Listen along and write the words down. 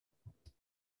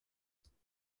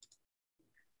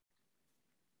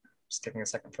Just giving a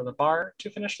second for the bar to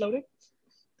finish loading.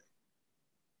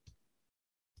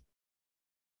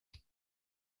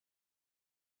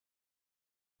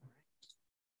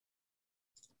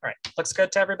 All right, looks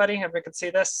good to everybody. Everybody can see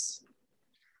this?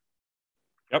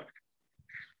 Yep.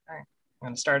 All right, I'm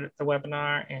going to start the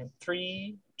webinar in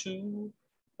 3, 2,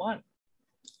 1.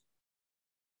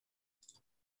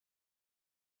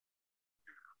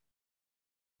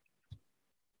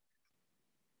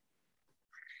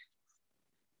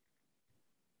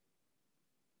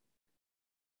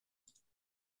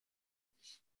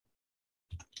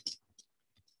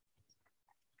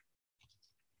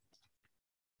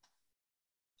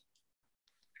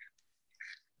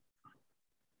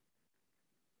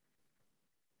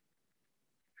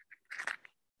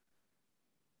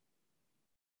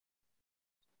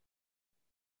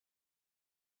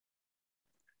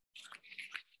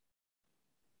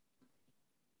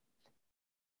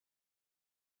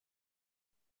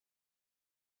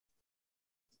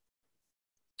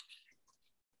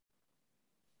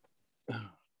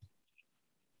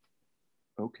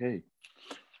 Ok.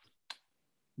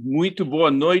 Muito boa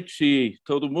noite,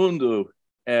 todo mundo.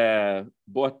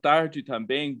 Boa tarde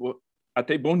também,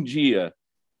 até bom dia.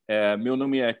 Meu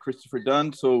nome é Christopher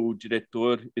Dunn, sou o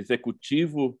diretor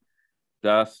executivo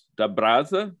da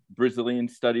BRASA, Brazilian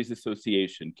Studies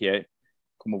Association, que é,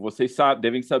 como vocês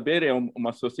devem saber, é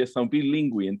uma associação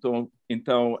bilíngue.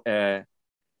 Então a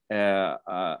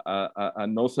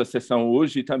nossa sessão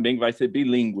hoje também vai ser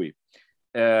bilíngue.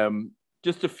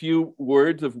 Just a few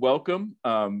words of welcome.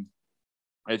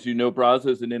 As you know, BRASA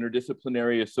is an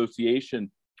interdisciplinary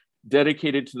association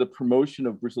dedicated to the promotion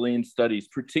of Brazilian studies,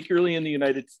 particularly in the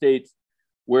United States,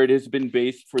 where it has been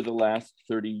based for the last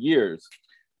 30 years.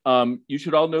 You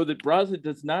should all know that BRASA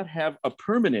does not have a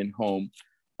permanent home,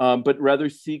 but rather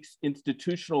seeks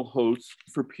institutional hosts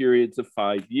for periods of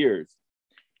 5 years.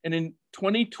 And in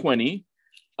 2020,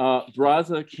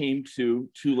 BRASA came to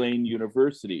Tulane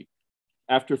University.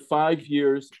 After 5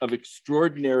 years of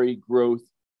extraordinary growth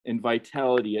and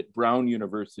vitality at Brown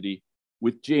University,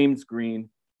 with James Green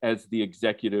as the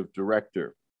executive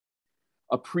director.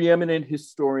 A preeminent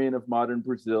historian of modern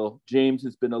Brazil, James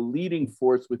has been a leading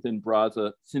force within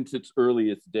BRASA since its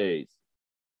earliest days.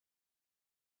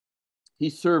 He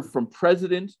served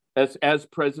as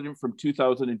president from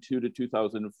 2002 to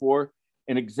 2004,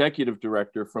 and executive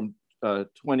director from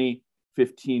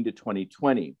 2015 to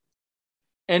 2020.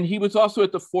 And he was also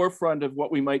at the forefront of what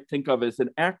we might think of as an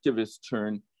activist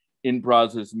turn in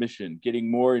BRASA's mission, getting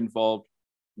more involved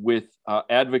with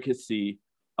advocacy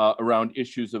around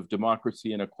issues of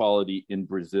democracy and equality in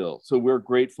Brazil. So we're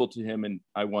grateful to him, and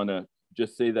I want to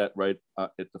just say that right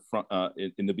at the front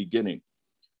in the beginning.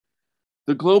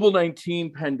 The global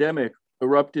 19 pandemic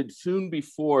erupted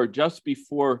just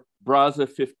before BRASA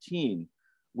 15,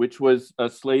 which was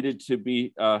slated to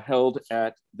be held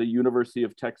at the University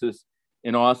of Texas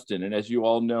in Austin. And as you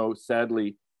all know,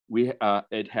 sadly,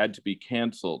 it had to be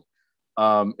canceled.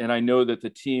 And I know that the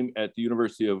team at the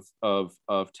University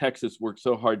of Texas worked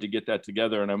so hard to get that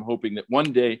together, and I'm hoping that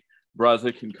one day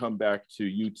BRASA can come back to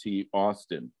UT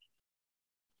Austin.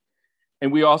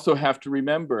 And we also have to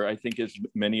remember, I think as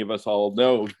many of us all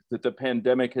know, that the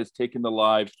pandemic has taken the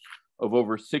lives of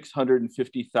over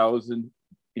 650,000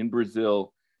 in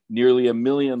Brazil, nearly 1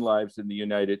 million lives in the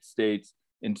United States,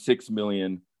 and 6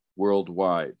 million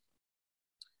worldwide.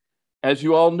 As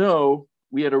you all know,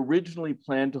 we had originally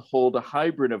planned to hold a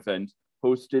hybrid event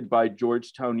hosted by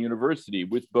Georgetown University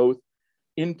with both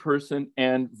in-person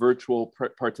and virtual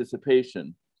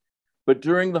participation. But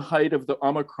during the height of the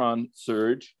Omicron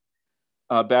surge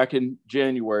back in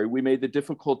January, we made the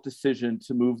difficult decision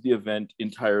to move the event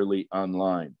entirely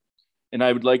online. And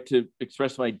I would like to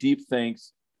express my deep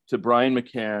thanks to Brian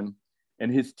McCann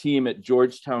and his team at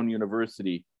Georgetown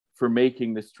University for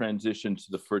making this transition to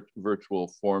the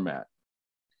virtual format.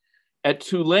 At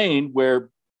Tulane,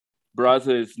 where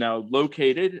BRASA is now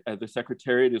located, the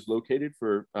Secretariat is located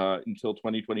for until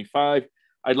 2025,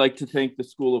 I'd like to thank the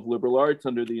School of Liberal Arts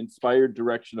under the inspired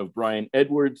direction of Brian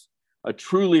Edwards, a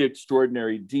truly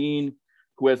extraordinary dean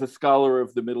who, as a scholar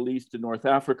of the Middle East and North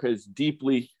Africa, is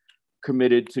deeply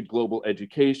committed to global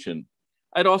education.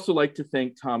 I'd also like to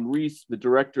thank Tom Reese, the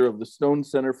director of the Stone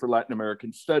Center for Latin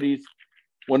American Studies,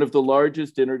 one of the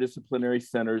largest interdisciplinary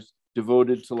centers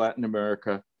devoted to Latin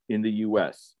America in the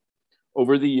US.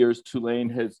 Over the years, Tulane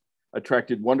has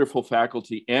attracted wonderful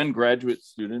faculty and graduate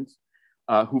students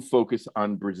who focus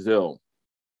on Brazil.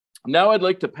 Now I'd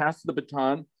like to pass the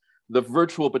baton, the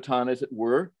virtual baton as it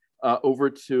were,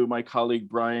 over to my colleague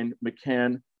Brian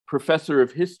McCann, professor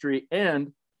of history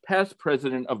and past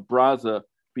president of BRASA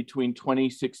between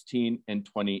 2016 and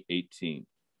 2018.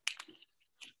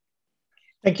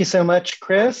 Thank you so much,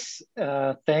 Chris.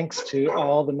 Thanks to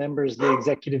all the members of the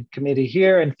executive committee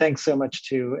here, and thanks so much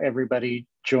to everybody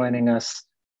joining us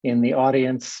in the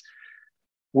audience.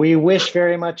 We wish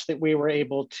very much that we were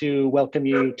able to welcome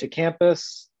you to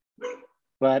campus,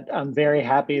 but I'm very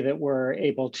happy that we're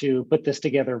able to put this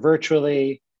together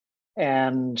virtually,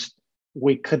 and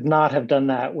we could not have done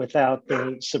that without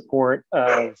the support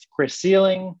of Chris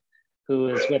Sealing, who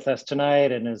is with us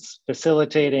tonight and is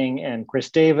facilitating, and Chris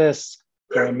Davis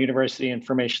from University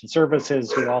Information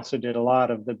Services, who also did a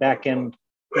lot of the back-end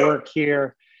work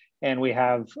here. And we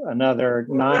have another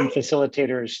 9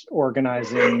 facilitators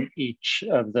organizing each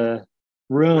of the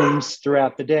rooms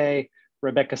throughout the day.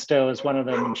 Rebecca Stowe is one of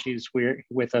them, and she's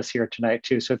with us here tonight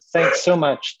too. So thanks so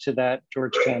much to that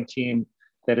Georgetown team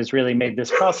that has really made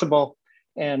this possible.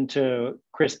 And to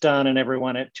Chris Dunn and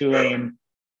everyone at Tulane.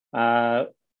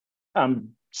 I'm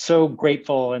so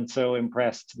grateful and so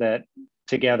impressed that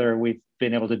together we've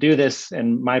been able to do this,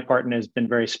 and my part has been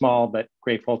very small, but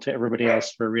grateful to everybody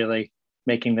else for really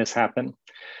making this happen.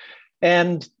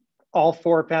 And all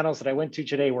 4 panels that I went to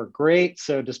today were great.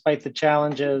 So despite the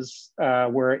challenges,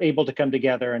 we're able to come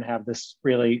together and have this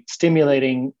really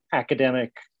stimulating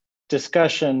academic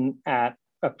discussion at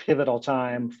a pivotal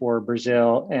time for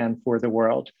Brazil and for the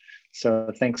world.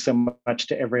 So thanks so much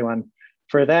to everyone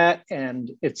for that.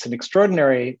 And it's an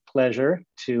extraordinary pleasure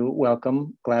to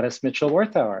welcome Gladys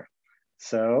Mitchell-Werthauer.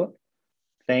 So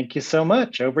thank you so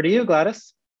much. Over to you,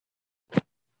 Gladys.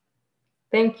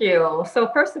 Thank you. So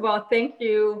first of all, thank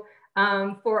you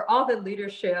for all the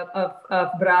leadership of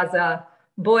BRASA.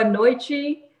 Boa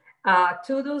noite a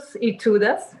todos e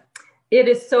todas. It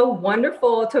is so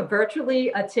wonderful to virtually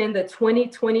attend the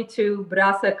 2022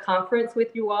 BRASA conference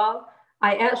with you all.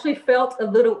 I actually felt a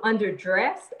little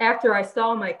underdressed after I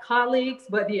saw my colleagues,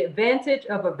 but the advantage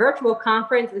of a virtual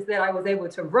conference is that I was able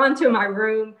to run to my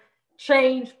room,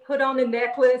 change, put on a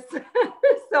necklace.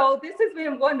 So this has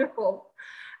been wonderful.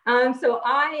 So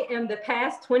I am the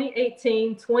past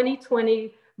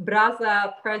 2018-2020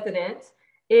 BRASA president.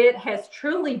 It has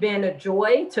truly been a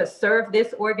joy to serve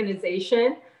this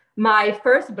organization. My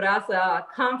first BRASA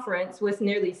conference was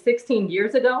nearly 16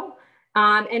 years ago.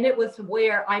 And it was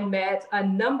where I met a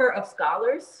number of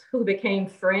scholars who became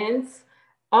friends.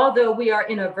 Although we are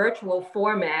in a virtual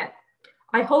format,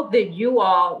 I hope that you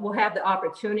all will have the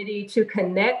opportunity to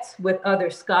connect with other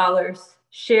scholars,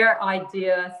 share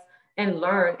ideas, and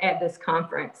learn at this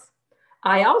conference.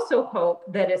 I also hope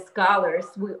that as scholars,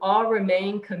 we all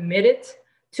remain committed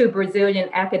to Brazilian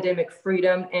academic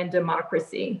freedom and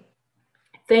democracy.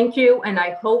 Thank you, and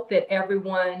I hope that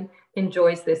everyone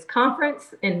enjoys this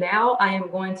conference. And now I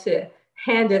am going to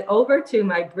hand it over to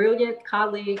my brilliant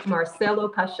colleague, Marcelo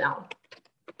Paixão.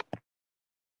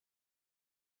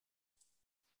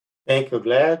 Thank you,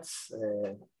 Gladys.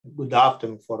 Good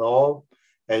afternoon for all.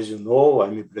 As you know,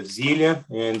 I'm in Brasília,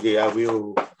 and I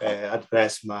will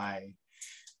address my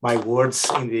words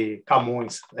in the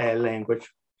Camões language.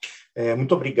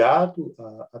 Muito obrigado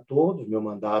a todos. Meu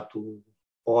mandato,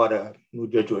 ora, no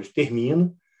dia de hoje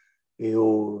termina.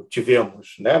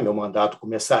 Tivemos, né, meu mandato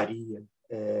começaria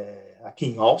aqui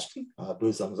em Austin, há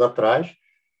 2 anos atrás,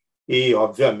 e,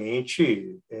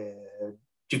 obviamente,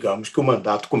 digamos que o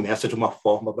mandato começa de uma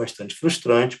forma bastante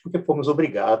frustrante, porque fomos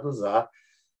obrigados a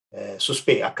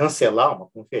cancelar uma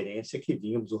conferência que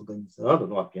vínhamos organizando,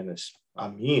 não apenas a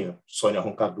minha, Sônia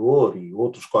Roncador e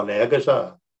outros colegas,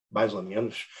 há mais ou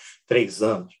menos 3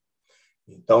 anos.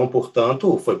 Então,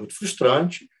 portanto, foi muito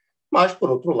frustrante, mas, por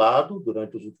outro lado,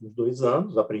 durante os últimos 2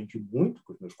 anos, aprendi muito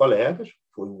com os meus colegas,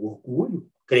 foi um orgulho,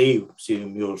 creio, se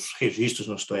meus registros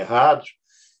não estão errados,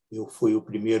 eu fui o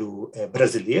primeiro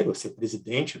brasileiro a ser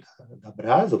presidente da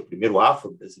BRASA, o primeiro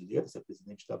afro-brasileiro a ser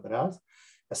presidente da BRASA,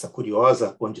 essa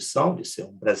curiosa condição de ser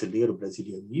um brasileiro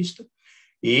brasilianista,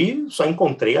 e só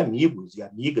encontrei amigos e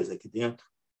amigas aqui dentro.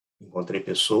 Encontrei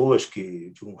pessoas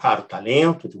de um raro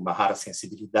talento, de uma rara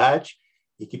sensibilidade,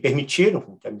 e que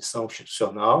permitiram que a missão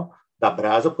institucional da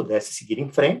BRASA pudesse seguir em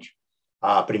frente.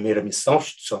 A primeira missão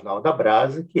institucional da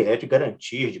BRASA, que é de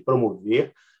garantir, de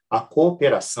promover a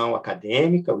cooperação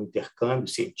acadêmica, o intercâmbio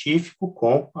científico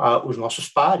com os nossos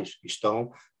pares que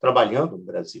estão trabalhando no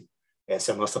Brasil.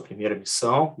 Essa é a nossa primeira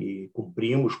missão e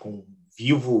cumprimos com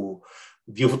vivo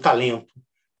talento.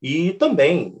 E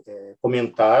também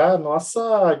comentar a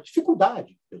nossa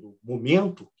dificuldade pelo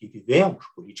momento que vivemos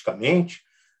politicamente,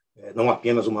 não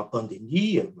apenas uma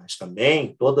pandemia, mas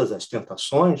também todas as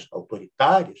tentações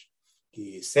autoritárias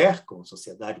que cercam a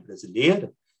sociedade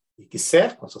brasileira e que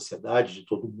cercam a sociedade de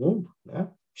todo mundo, né?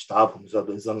 Estávamos há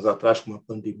 2 anos atrás com uma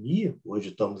pandemia, hoje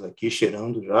estamos aqui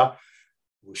cheirando já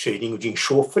o cheirinho de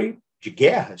enxofre de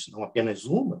guerras, não apenas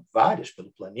uma, várias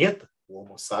pelo planeta, o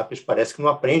Homo sapiens parece que não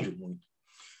aprende muito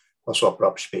com a sua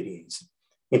própria experiência.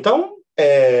 Então,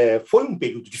 foi um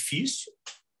período difícil,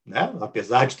 né?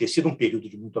 Apesar de ter sido um período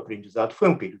de muito aprendizado, foi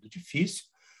um período difícil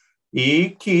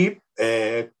e que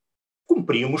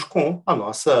cumprimos com a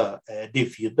nossa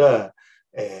devida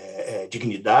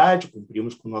dignidade,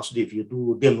 cumprimos com o nosso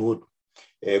devido denodo.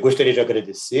 Gostaria de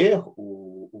agradecer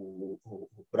o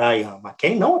Brian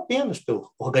McCain, não apenas por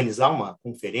organizar uma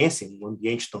conferência em um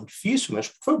ambiente tão difícil,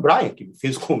 mas foi o Brian que me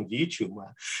fez o convite,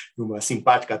 uma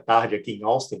simpática tarde aqui em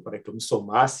Austin, para que eu me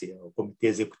somasse ao comitê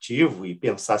executivo e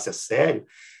pensasse a sério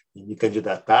em me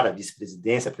candidatar à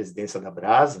vice-presidência, à presidência da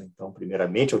BRASA. Então,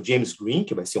 primeiramente, ao James Green,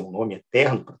 que vai ser um nome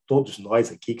eterno para todos nós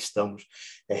aqui que estamos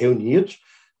reunidos.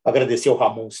 Agradecer ao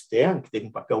Ramon Stern, que teve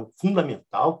um papel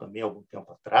fundamental também há algum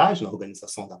tempo atrás na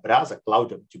organização da BRASA, a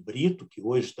Cláudia de Brito, que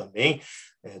hoje também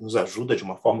nos ajuda de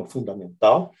uma forma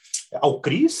fundamental. Ao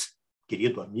Cris,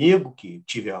 querido amigo, que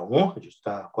tive a honra de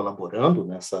estar colaborando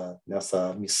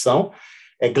nessa missão.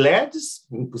 Gladys,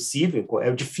 impossível,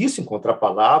 é difícil encontrar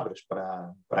palavras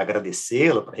para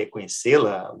agradecê-la, para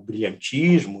reconhecê-la, o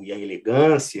brilhantismo e a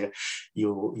elegância e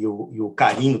o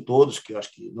carinho todos, que eu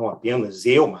acho que não apenas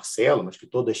eu, Marcelo, mas que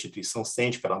toda a instituição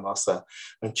sente pela nossa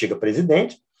antiga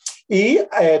presidente. E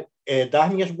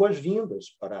dar minhas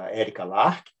boas-vindas para a Érica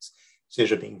Larkins.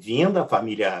 Seja bem-vinda, a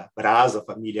família BRASA, a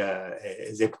família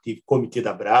executiva, comitê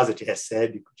da BRASA te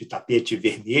recebe de tapete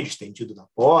vermelho estendido na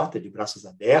porta, de braços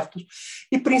abertos,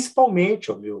 e principalmente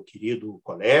ao meu querido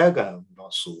colega,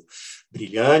 nosso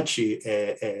brilhante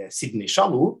Sidney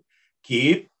Chalhoub,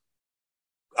 que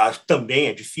também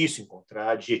é difícil encontrar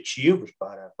adjetivos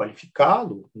para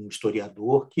qualificá-lo, um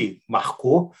historiador que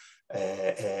marcou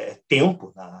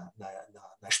tempo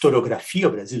na historiografia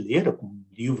brasileira, com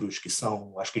livros que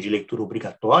são, acho que, de leitura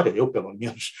obrigatória. Eu, pelo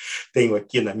menos, tenho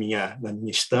aqui na minha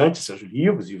estante seus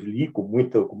livros e li com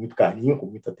muito carinho, com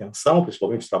muita atenção,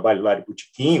 principalmente o trabalho lá de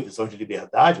Botequim, Visão de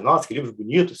Liberdade. Nossa, que livros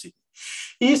bonitos, Sidney.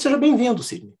 E seja bem-vindo,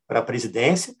 Sidney, para a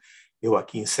presidência. Eu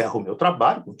aqui encerro o meu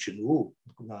trabalho, continuo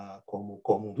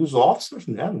como um dos officers,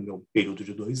 né, no meu período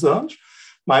de 2 anos,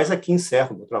 mas aqui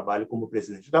encerro o meu trabalho como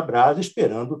presidente da BRASA,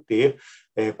 esperando ter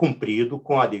cumprido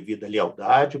com a devida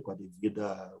lealdade, com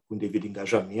o devido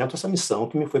engajamento, essa missão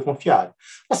que me foi confiada.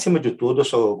 Acima de tudo, eu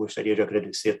só gostaria de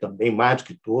agradecer também, mais do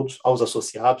que todos, aos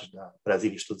associados da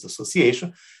Brazilian Studies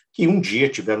Association, que um dia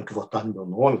tiveram que votar no meu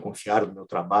nome, confiaram no meu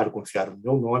trabalho, confiaram no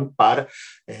meu nome para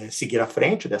seguir à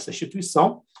frente dessa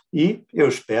instituição, e eu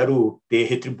espero ter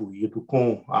retribuído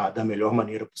da melhor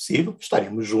maneira possível.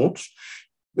 Estaremos juntos.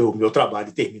 O meu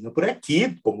trabalho termina por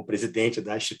aqui, como presidente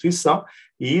da instituição,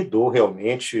 e dou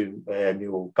realmente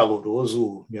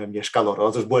minhas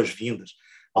calorosas boas-vindas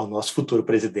ao nosso futuro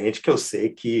presidente, que eu sei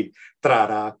que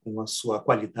trará, com a sua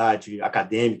qualidade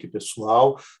acadêmica e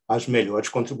pessoal, as melhores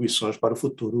contribuições para o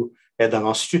futuro da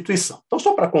nossa instituição. Então,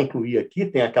 só para concluir aqui,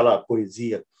 tem aquela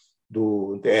poesia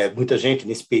muita gente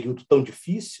nesse período tão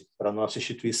difícil para a nossa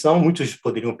instituição, muitos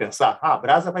poderiam pensar, a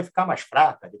BRASA vai ficar mais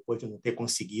fraca depois de não ter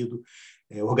conseguido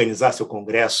organizar seu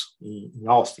congresso em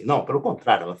Austin. Não, pelo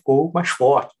contrário, ela ficou mais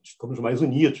forte, nós ficamos mais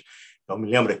unidos. Então, me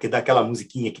lembra aqui daquela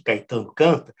musiquinha que Caetano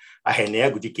canta, a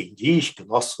renego de quem diz que o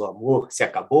nosso amor se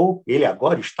acabou, ele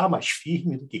agora está mais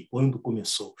firme do que quando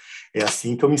começou. É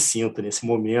assim que eu me sinto nesse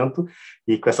momento,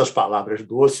 e com essas palavras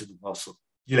doces do nosso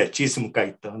diletíssimo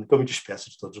Caetano, que eu me despeço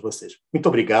de todos vocês. Muito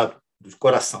obrigado, de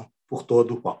coração, por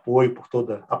todo o apoio, por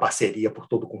toda a parceria, por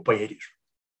todo o companheirismo.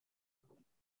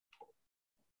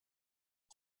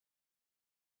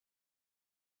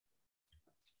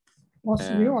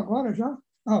 Posso eu agora já?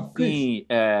 Sim,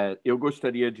 eu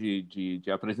gostaria de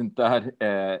apresentar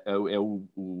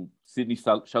o Sidney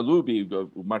Chalhoub.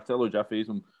 O Marcelo já fez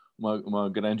uma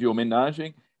grande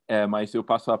homenagem, mas eu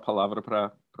passo a palavra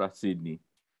para Sidney.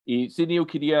 E, Sidney, eu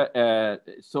queria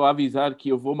só avisar que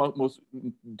eu vou,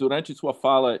 durante sua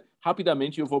fala,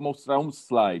 rapidamente, eu vou mostrar um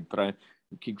slide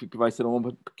que vai ser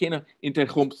uma pequena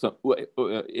interrupção.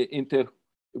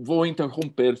 Vou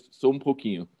interromper só um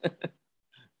pouquinho.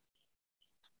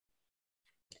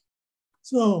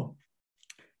 So,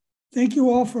 thank you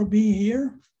all for being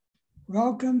here.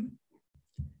 Welcome.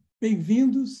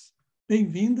 Bem-vindos,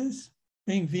 bem-vindas,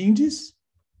 bem-vindes.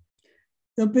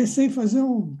 Eu pensei em fazer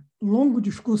um longo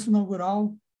discurso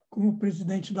inaugural como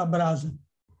presidente da BRASA,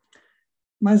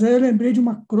 mas aí eu lembrei de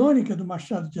uma crônica do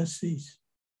Machado de Assis,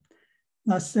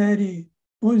 na série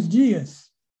Bons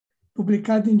Dias,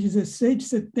 publicada em 16 de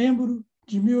setembro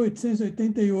de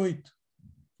 1888.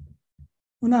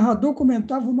 O narrador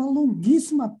comentava uma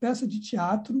longuíssima peça de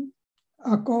teatro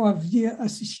a qual havia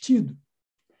assistido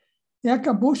e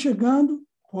acabou chegando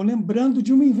Vou lembrando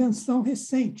de uma invenção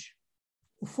recente,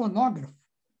 o fonógrafo,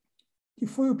 que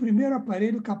foi o primeiro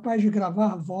aparelho capaz de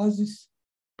gravar vozes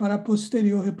para a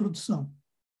posterior reprodução.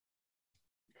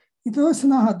 Então, esse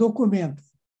narrador comenta,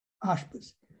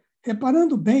 aspas,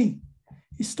 reparando bem,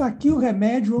 está aqui o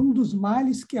remédio a um dos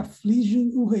males que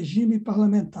afligem o regime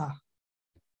parlamentar,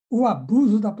 o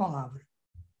abuso da palavra.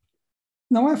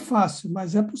 Não é fácil,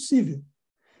 mas é possível.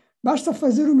 Basta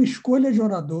fazer uma escolha de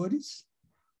oradores,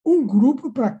 um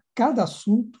grupo para cada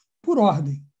assunto, por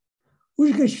ordem. Os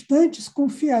restantes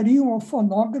confiariam ao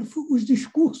fonógrafo os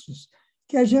discursos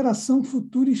que a geração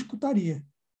futura escutaria.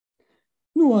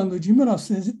 No ano de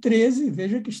 1913,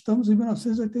 veja que estamos em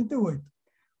 1988,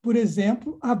 por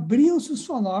exemplo, abriam-se os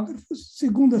fonógrafos,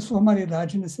 segundo as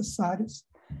formalidades necessárias,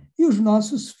 e os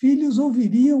nossos filhos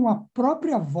ouviriam a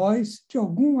própria voz de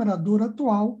algum orador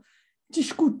atual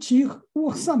discutir o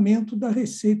orçamento da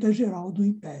Receita Geral do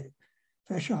Império.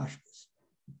 Fecha aspas.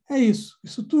 É isso.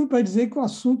 Isso tudo para dizer que o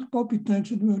assunto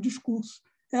palpitante do meu discurso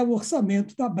é o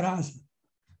orçamento da BRASA.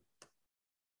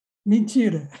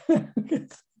 Mentira.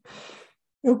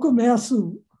 Eu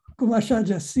começo com Machado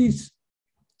de Assis,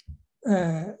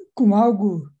 com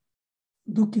algo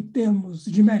do que temos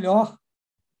de melhor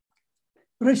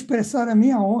para expressar a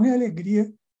minha honra e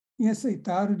alegria em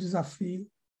aceitar o desafio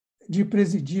de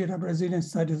presidir a Brazilian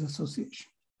Studies Association.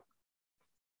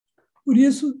 Por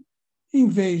isso, em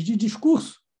vez de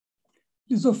discurso,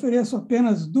 lhes ofereço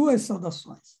apenas 2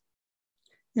 saudações.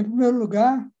 Em primeiro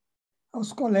lugar,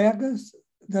 aos colegas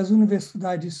das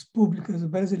universidades públicas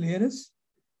brasileiras,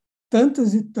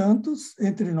 tantas e tantos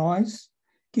entre nós,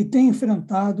 que têm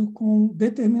enfrentado com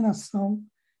determinação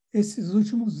esses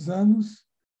últimos anos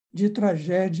de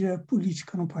tragédia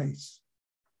política no país.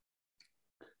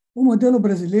 O modelo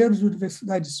brasileiro de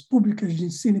universidades públicas de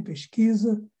ensino e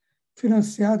pesquisa,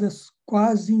 financiadas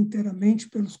quase inteiramente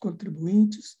pelos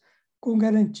contribuintes, com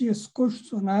garantias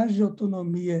constitucionais de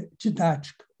autonomia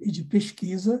didática e de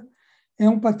pesquisa, é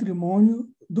um patrimônio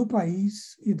do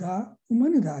país e da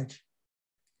humanidade.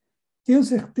 Tenho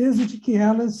certeza de que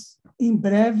elas, em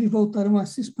breve, voltarão a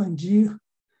se expandir,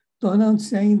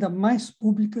 tornando-se ainda mais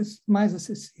públicas, mais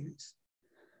acessíveis.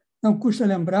 Não custa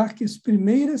lembrar que as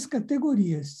primeiras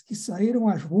categorias que saíram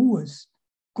às ruas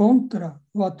contra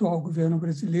o atual governo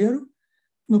brasileiro,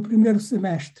 no primeiro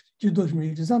semestre de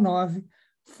 2019,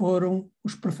 foram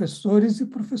os professores e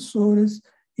professoras,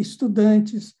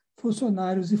 estudantes,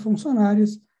 funcionários e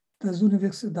funcionárias das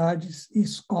universidades e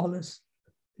escolas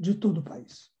de todo o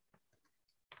país.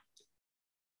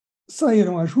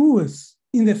 Saíram às ruas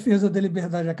em defesa da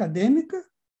liberdade acadêmica,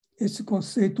 esse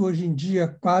conceito hoje em dia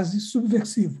quase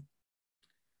subversivo.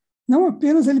 Não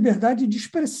apenas a liberdade de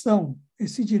expressão,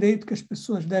 esse direito que as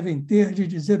pessoas devem ter de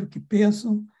dizer o que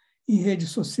pensam em redes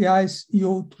sociais e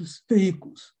outros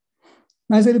veículos,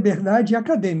 mas a liberdade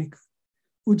acadêmica,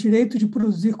 o direito de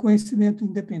produzir conhecimento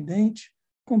independente,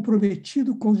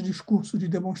 comprometido com os discursos de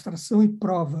demonstração e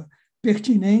prova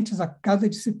pertinentes a cada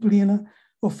disciplina,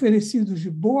 oferecidos de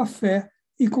boa fé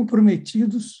e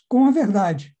comprometidos com a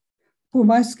verdade, por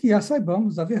mais que a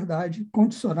saibamos, a verdade,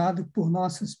 condicionada por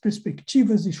nossas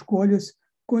perspectivas e escolhas,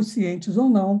 conscientes ou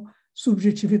não,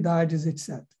 subjetividades,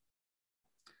 etc.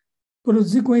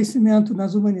 Produzir conhecimento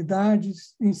nas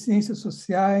humanidades, em ciências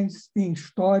sociais, em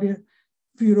história,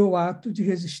 virou ato de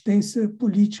resistência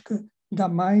política da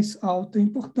mais alta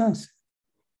importância.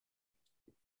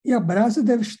 E a BRASA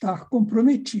deve estar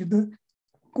comprometida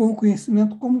com o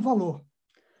conhecimento como valor,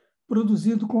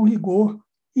 produzido com rigor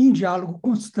e em diálogo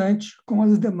constante com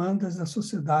as demandas da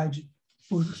sociedade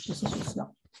por justiça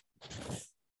social.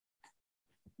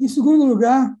 Em segundo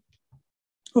lugar,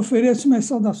 ofereço minhas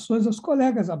saudações aos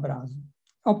colegas da BRASA,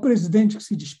 ao presidente que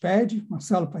se despede,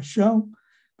 Marcelo Paixão,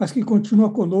 mas que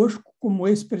continua conosco como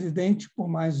ex-presidente por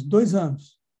mais 2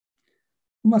 anos.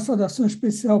 Uma saudação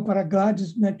especial para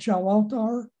Gladys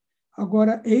Metchal-Altar,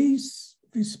 agora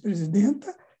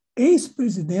ex-vice-presidenta,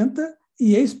 ex-presidenta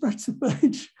e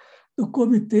ex-participante do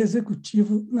Comitê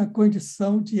Executivo na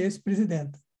condição de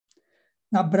ex-presidenta.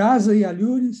 Na BRASA e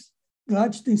Alhures,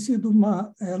 Gladys tem sido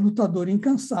uma lutadora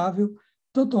incansável,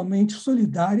 totalmente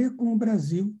solidária com o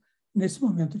Brasil nesse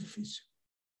momento difícil.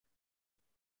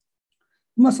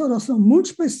 Uma saudação muito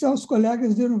especial aos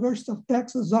colegas da University of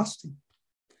Texas, Austin,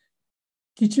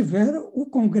 que tiveram o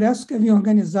congresso que havia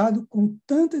organizado com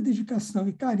tanta dedicação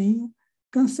e carinho,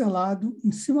 cancelado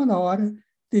em cima da hora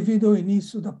devido ao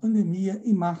início da pandemia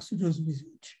em março de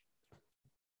 2020.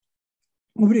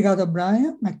 Obrigado a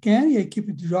Brian McCann e a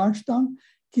equipe de Georgetown,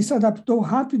 que se adaptou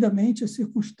rapidamente às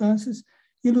circunstâncias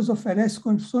e nos oferece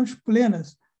condições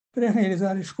plenas para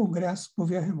realizar esse congresso por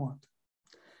via remota.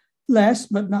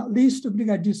 Last but not least,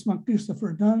 obrigadíssimo a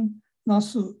Christopher Dunn,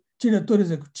 nosso diretor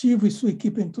executivo e sua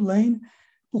equipe em Tulane,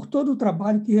 por todo o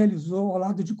trabalho que realizou ao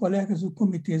lado de colegas do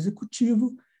Comitê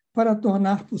Executivo para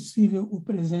tornar possível o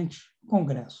presente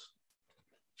congresso.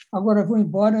 Agora vou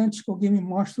embora antes que alguém me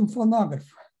mostre um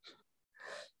fonógrafo.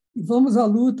 E vamos à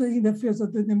luta em defesa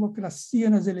da democracia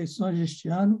nas eleições deste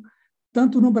ano,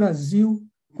 tanto no Brasil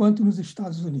quanto nos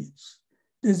Estados Unidos.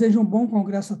 Desejo um bom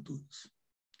congresso a todos.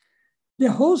 The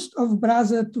host of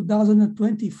BRASA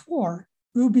 2024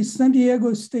 will be San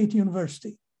Diego State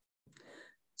University.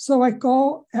 So I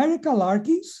call Erica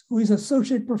Larkins, who is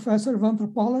Associate Professor of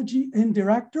Anthropology and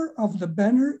Director of the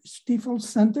Banner Stiefel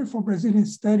Center for Brazilian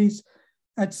Studies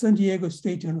at San Diego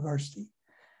State University.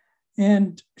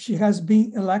 And she has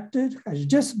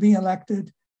just been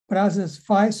elected BRASA's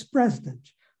Vice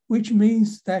President, which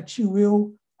means that she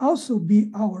will also be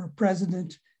our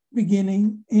president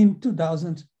beginning in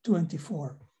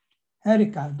 2024.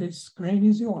 Erica, this screen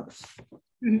is yours.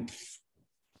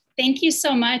 Thank you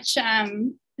so much.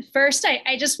 First,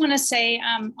 I just want to say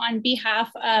on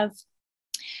behalf of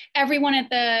everyone at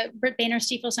the Britt Boehner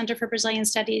Stiefel Center for Brazilian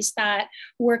Studies that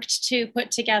worked to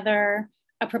put together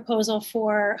a proposal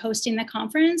for hosting the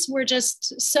conference, we're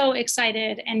just so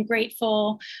excited and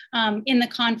grateful in the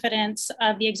confidence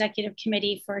of the executive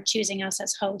committee for choosing us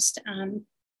as host.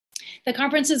 The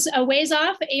conference is a ways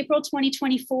off, April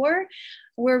 2024.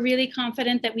 We're really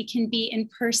confident that we can be in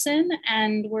person,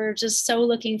 and we're just so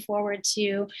looking forward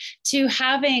to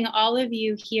having all of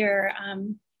you here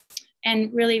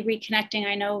and really reconnecting.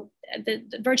 I know the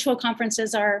virtual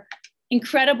conferences are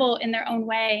incredible in their own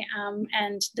way,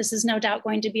 and this is no doubt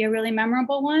going to be a really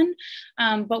memorable one,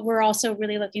 but we're also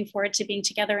really looking forward to being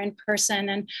together in person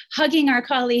and hugging our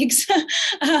colleagues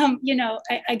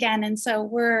again. And so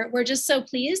we're just so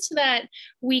pleased that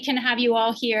we can have you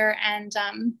all here, and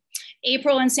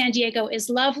April in San Diego is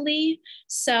lovely,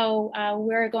 so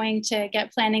we're going to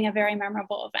get planning a very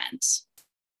memorable event.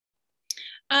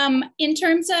 In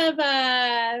terms of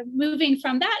moving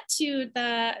from that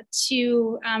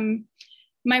to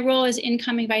my role as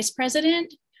incoming vice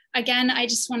president, again, I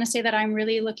just want to say that I'm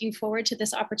really looking forward to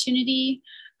this opportunity.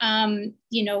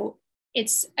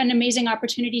 It's an amazing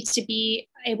opportunity to be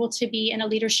able to be in a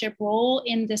leadership role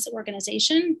in this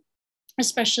organization,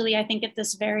 especially I think at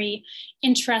this very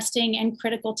interesting and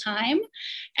critical time.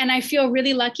 And I feel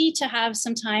really lucky to have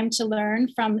some time to learn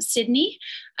from Sydney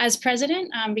as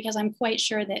president, because I'm quite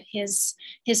sure that his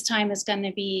time is going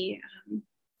to be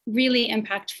really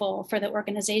impactful for the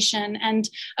organization. And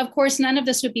of course, none of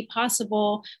this would be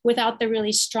possible without the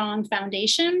really strong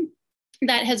foundation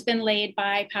that has been laid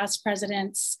by past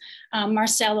presidents,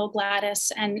 Marcelo,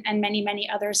 Gladys, and many, many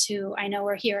others who I know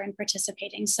are here and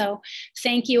participating. So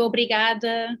thank you,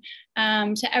 obrigada,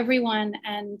 to everyone.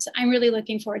 And I'm really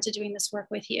looking forward to doing this work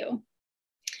with you.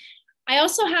 I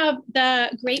also have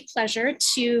the great pleasure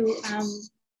to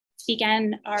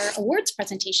begin our awards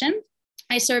presentation.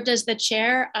 I served as the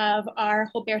chair of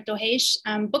our Roberto Reis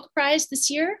Book Prize this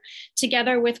year,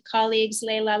 together with colleagues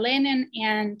Leila Lenin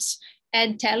and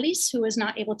Ed Teles, who was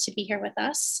not able to be here with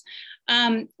us.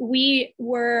 We've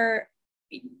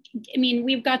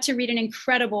got to read an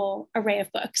incredible array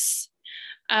of books.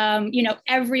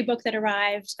 Every book that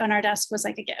arrived on our desk was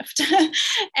like a gift.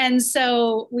 And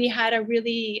so we had a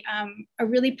really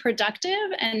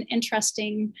productive and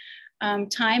interesting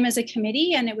time as a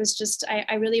committee. And it was just,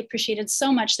 I really appreciated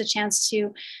so much the chance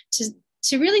to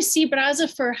really see BRASA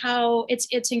for how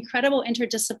its incredible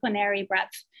interdisciplinary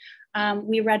breadth.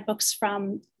 We read books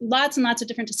from lots and lots of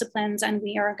different disciplines, and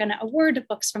we are going to award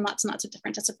books from lots and lots of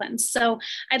different disciplines. So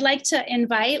I'd like to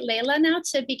invite Leila now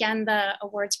to begin the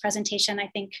awards presentation. I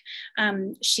think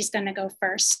she's going to go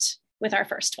first with our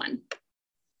first one.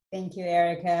 Thank you,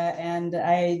 Erica. And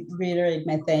I reiterate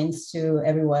my thanks to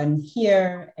everyone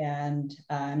here, and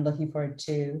I'm looking forward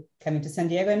to coming to San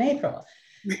Diego in April.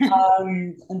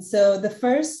 And so the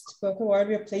first book award,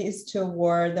 we're pleased to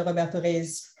award the Roberto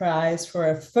Reis Prize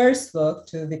for a first book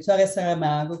to Victoria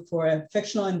Saramago for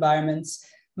Fictional Environments,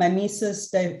 Mimesis,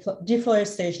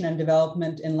 Deforestation and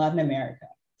Development in Latin America.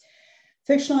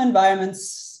 Fictional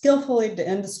environments skillfully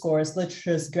underscores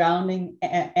literature's grounding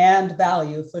and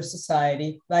value for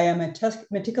society via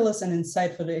meticulous and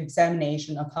insightful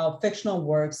examination of how fictional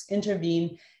works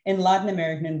intervene in Latin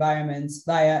American environments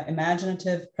via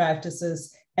imaginative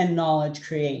practices and knowledge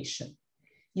creation.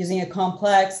 Using a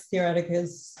complex theoretical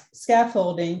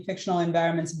scaffolding, Fictional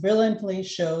Environments brilliantly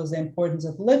shows the importance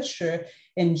of literature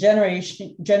in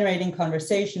generating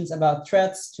conversations about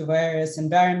threats to various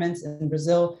environments in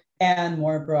Brazil and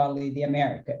more broadly the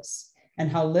Americas, and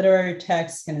how literary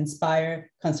texts can inspire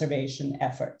conservation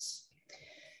efforts.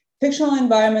 Fictional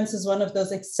environments is one of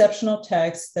those exceptional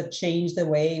texts that change the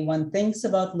way one thinks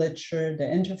about literature, the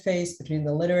interface between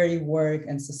the literary work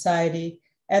and society,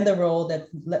 and the role that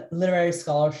literary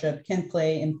scholarship can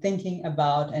play in thinking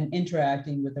about and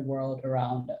interacting with the world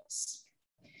around us.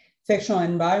 Fictional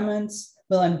environments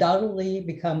will undoubtedly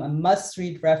become a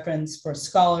must-read reference for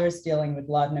scholars dealing with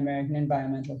Latin American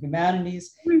environmental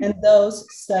humanities and those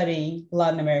studying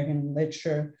Latin American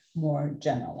literature more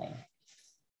generally.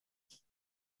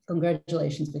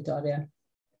 Congratulations, Victoria.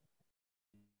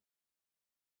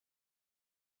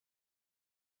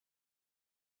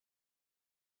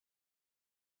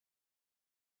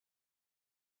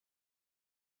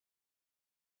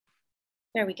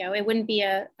 There we go. It wouldn't be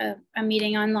a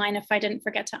meeting online if I didn't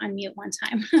forget to unmute one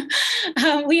time.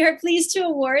 We are pleased to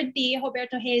award the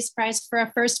Roberto Reis Prize for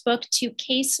our first book to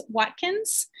Case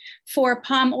Watkins for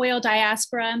Palm Oil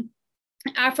Diaspora,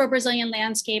 Afro-Brazilian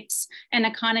Landscapes and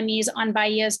Economies on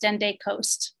Bahia's Dende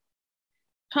Coast.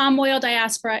 Palm oil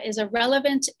diaspora is a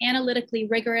relevant, analytically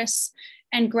rigorous,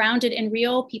 and grounded in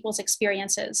real people's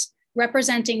experiences,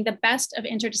 representing the best of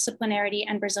interdisciplinarity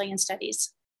and Brazilian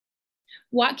studies.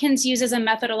 Watkins uses a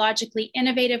methodologically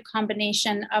innovative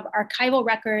combination of archival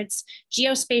records,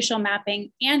 geospatial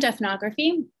mapping, and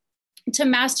ethnography to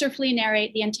masterfully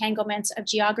narrate the entanglements of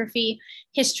geography,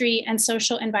 history, and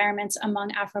social environments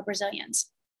among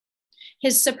Afro-Brazilians.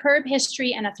 His superb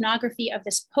history and ethnography of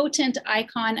this potent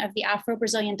icon of the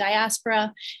Afro-Brazilian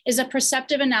diaspora is a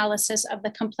perceptive analysis of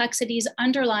the complexities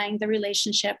underlying the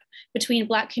relationship between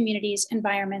Black communities,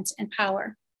 environments, and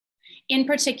power. In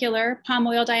particular, palm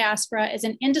oil diaspora is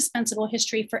an indispensable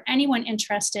history for anyone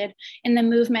interested in the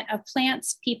movement of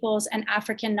plants, peoples, and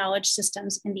African knowledge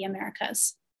systems in the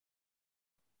Americas.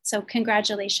 So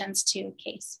congratulations to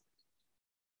Case.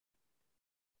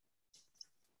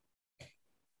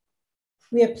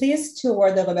 We are pleased to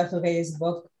award the Roberto Reis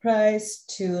Book Prize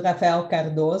to Rafael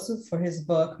Cardoso for his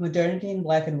book, Modernity in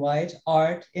Black and White,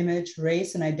 Art, Image,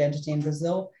 Race, and Identity in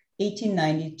Brazil,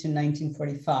 1890 to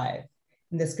 1945.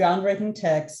 In this groundbreaking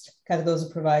text,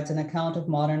 Cardoso provides an account of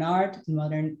modern art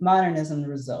and modernism in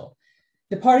Brazil.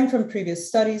 Departing from previous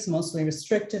studies, mostly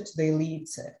restricted to the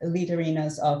elite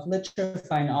arenas of literature,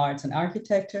 fine arts, and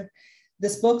architecture,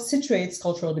 this book situates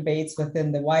cultural debates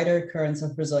within the wider currents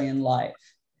of Brazilian life.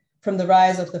 From the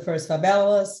rise of the first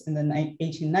favelas in the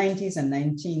 1890s and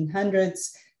 1900s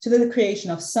to the creation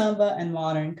of samba and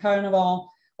modern carnival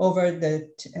over the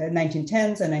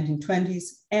 1910s and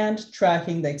 1920s, and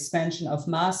tracking the expansion of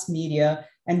mass media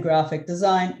and graphic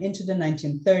design into the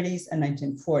 1930s and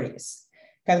 1940s.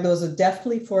 Cardoso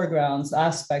deftly foregrounds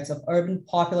aspects of urban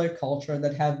popular culture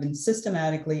that have been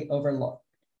systematically overlooked.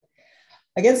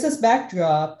 Against this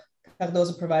backdrop,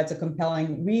 Cardoso provides a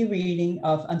compelling rereading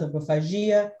of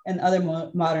anthropophagia and other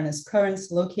modernist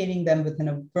currents, locating them within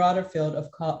a broader field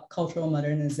of cultural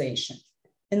modernization.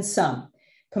 In sum,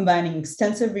 combining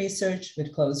extensive research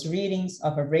with close readings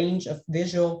of a range of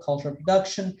visual cultural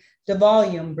production, the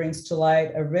volume brings to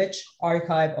light a rich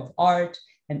archive of art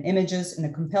and images in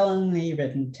a compellingly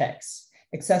written text,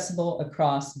 accessible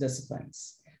across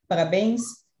disciplines. Parabéns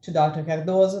to Dr.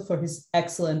 Cardoso for his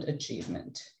excellent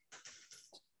achievement.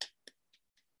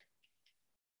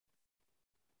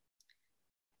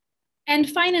 And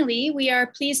finally, we are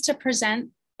pleased to present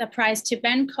the prize to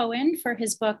Ben Cohen for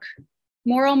his book,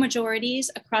 Moral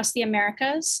Majorities Across the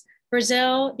Americas,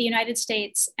 Brazil, the United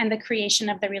States, and the Creation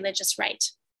of the Religious Right.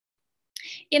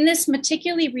 In this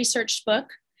meticulously researched book,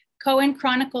 Cohen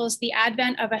chronicles the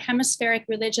advent of a hemispheric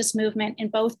religious movement in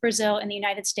both Brazil and the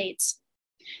United States.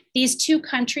 These two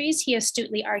countries, he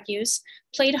astutely argues,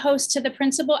 played host to the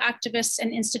principal activists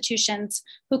and institutions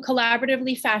who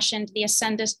collaboratively fashioned the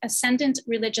ascendant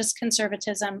religious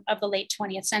conservatism of the late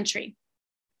 20th century.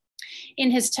 In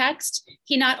his text,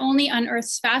 he not only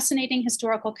unearths fascinating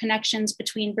historical connections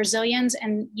between Brazilians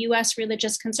and US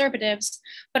religious conservatives,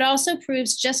 but also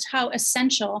proves just how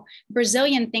essential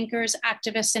Brazilian thinkers,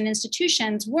 activists, and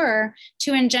institutions were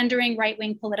to engendering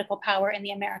right-wing political power in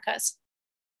the Americas.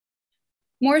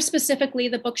 More specifically,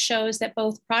 the book shows that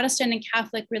both Protestant and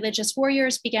Catholic religious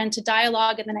warriors began to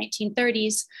dialogue in the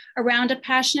 1930s around a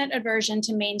passionate aversion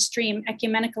to mainstream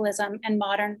ecumenicalism and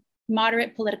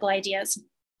moderate political ideas.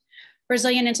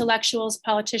 Brazilian intellectuals,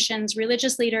 politicians,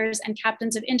 religious leaders, and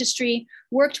captains of industry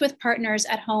worked with partners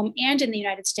at home and in the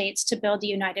United States to build a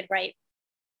united right.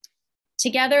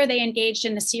 Together, they engaged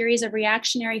in a series of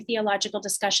reactionary theological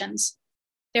discussions.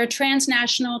 Their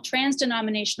transnational,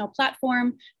 transdenominational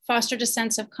platform fostered a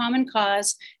sense of common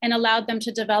cause and allowed them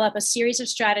to develop a series of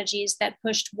strategies that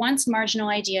pushed once marginal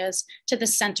ideas to the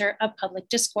center of public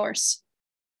discourse.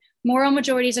 Moral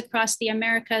majorities across the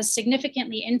Americas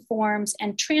significantly informs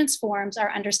and transforms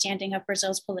our understanding of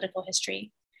Brazil's political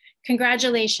history.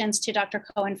 Congratulations to Dr.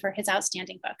 Cohen for his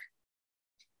outstanding book.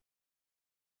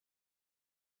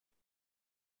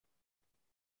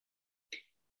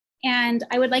 And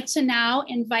I would like to now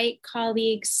invite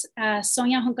colleagues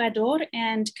Sonia Roncador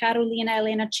and Carolina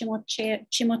Helena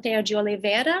Timoteo de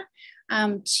Oliveira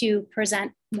to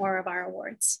present more of our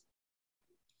awards.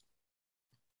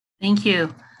 Thank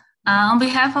you. On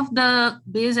behalf of the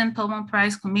Biz and Tolman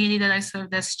Prize Committee that I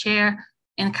served as chair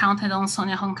and counted on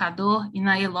Sonia Roncador,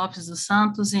 Inaí Lopes dos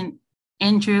Santos, and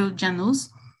Andrew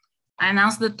Janus, I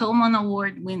announce the Tolman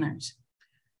Award winners.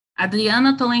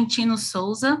 Adriana Tolentino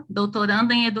Souza,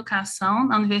 doutoranda em Educação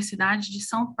na Universidade de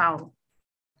São Paulo.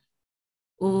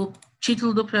 O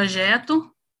título do projeto,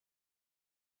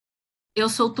 Eu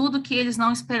Sou Tudo que Eles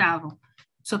Não Esperavam.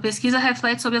 Sua pesquisa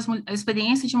reflete sobre a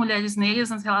experiência de mulheres negras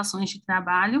nas relações de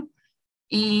trabalho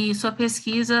e sua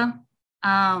pesquisa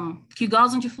que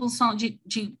gozam de função de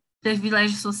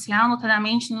privilégio social,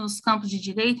 notadamente nos campos de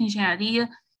direito, engenharia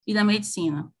e da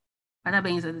medicina.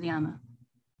 Parabéns, Adriana.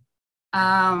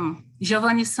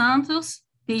 Giovanni Santos,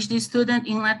 PhD student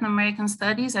in Latin American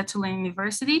Studies at Tulane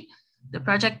University. The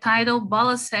project title,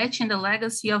 Bola Sete and the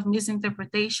Legacy of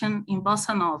Misinterpretation in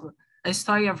Bossa Nova, a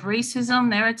story of racism,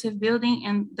 narrative building,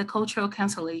 and the cultural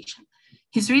cancellation.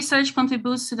 His research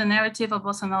contributes to the narrative of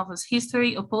Bossa Nova's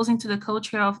history, opposing to the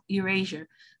culture of erasure,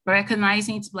 by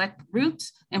recognizing its Black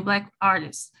roots and Black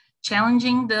artists,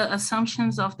 challenging the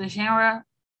assumptions of the genre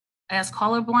as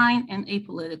colorblind and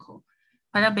apolitical.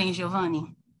 Parabéns,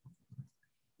 Giovanni.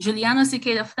 Juliana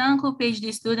Siqueira Franco,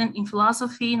 PhD student in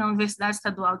philosophy na Universidade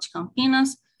Estadual de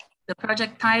Campinas. The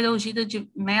project title, Gida de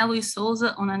Mello e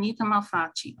Souza on Anita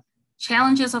Malfatti,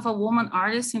 Challenges of a Woman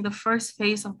Artist in the First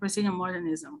Phase of Brazilian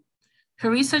Modernism. Her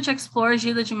research explores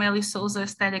Gida de Mello e Souza's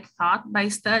aesthetic thought by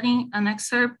studying an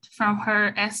excerpt from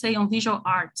her essay on visual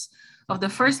arts of the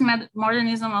first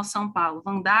modernism of São Paulo,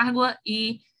 vanguarda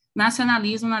e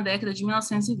nacionalismo na década de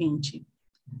 1920.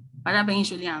 Parabéns,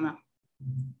 Juliana.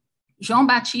 João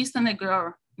Batista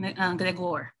Gregor,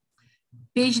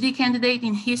 PhD candidate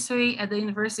in history at the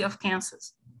University of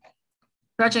Kansas.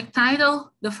 Project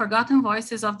title, The Forgotten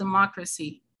Voices of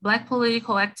Democracy, Black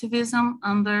Political Activism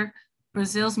Under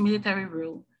Brazil's Military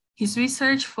Rule. His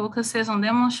research focuses on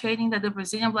demonstrating that the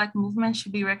Brazilian Black movement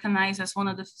should be recognized as one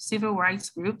of the civil rights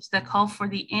groups that call for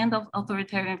the end of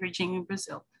authoritarian regime in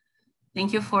Brazil.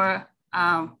 Thank you for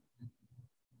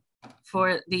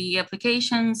the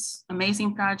applications,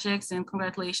 amazing projects, and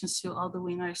congratulations to all the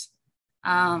winners.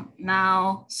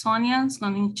 Now, Sonia is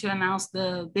going to announce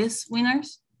the BIS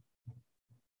winners.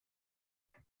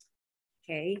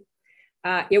 Okay.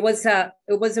 It was a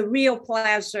real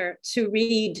pleasure to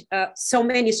read so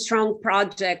many strong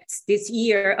projects this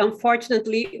year.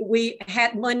 Unfortunately, we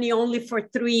had money only for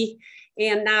 3,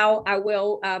 and now I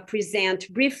will present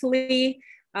briefly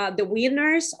the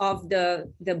winners of the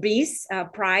BRIS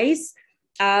prize.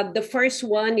 The first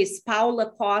one is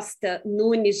Paula Costa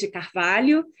Nunes de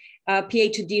Carvalho, a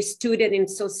PhD student in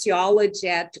sociology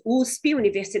at USP,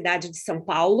 Universidade de São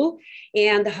Paulo,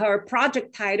 and her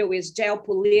project title is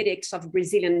Geopolitics of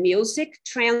Brazilian Music,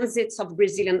 Transits of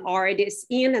Brazilian Artists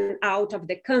in and Out of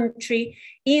the Country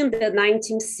in the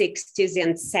 1960s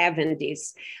and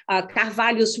 70s.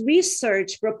 Carvalho's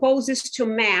research proposes to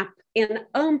map and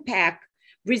unpack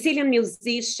Brazilian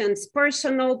musicians'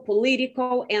 personal,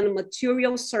 political, and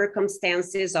material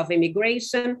circumstances of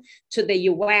immigration to the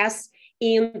US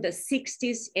in the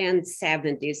 60s and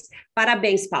 70s.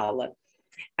 Parabéns, Paula.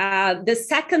 The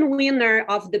second winner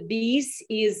of the BIS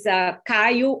is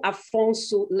Caio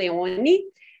Afonso Leone,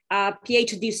 a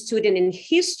PhD student in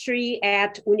history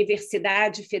at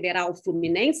Universidade Federal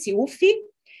Fluminense, UF.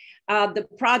 The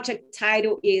project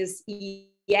title is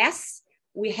Yes,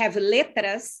 We Have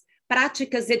Letras,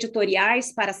 Práticas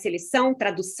Editoriais para Seleção,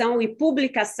 Tradução e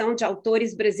Publicação de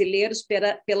Autores Brasileiros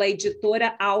pela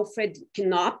editora Alfred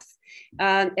Knopf,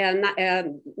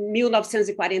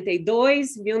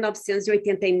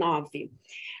 1942-1989.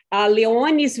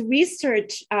 Leone's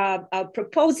research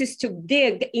proposes to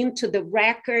dig into the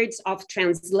records of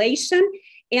translation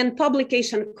and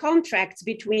publication contracts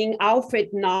between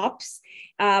Alfred Knopf's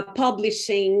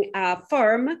publishing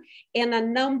firm and a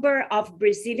number of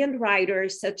Brazilian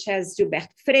writers such as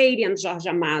Gilberto Freire and Jorge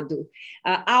Amado.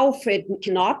 Alfred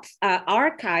Knopf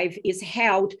archive is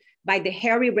held by the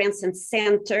Harry Ransom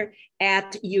Center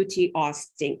at UT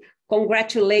Austin.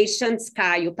 Congratulations,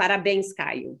 Caio. Parabéns,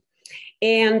 Caio.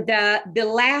 And the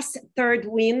last third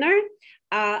winner,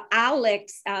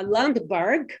 Alex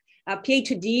Landberg, a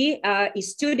PhD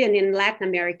student in Latin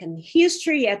American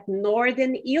history at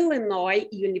Northern Illinois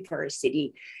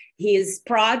University. His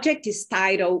project is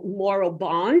titled Moral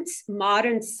Bonds,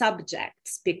 Modern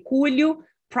Subjects, Peculio,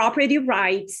 Property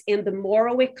Rights, and the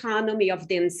Moral Economy of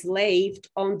the Enslaved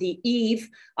on the Eve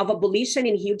of Abolition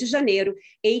in Rio de Janeiro,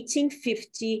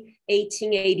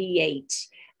 1850-1888.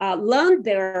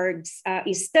 Lundberg's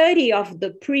study of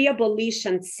the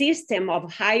pre-abolition system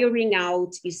of hiring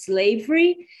out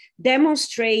slavery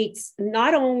demonstrates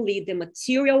not only the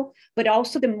material, but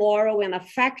also the moral and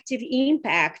affective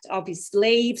impact of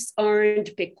slaves'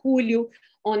 earned peculio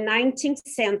on 19th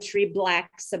century Black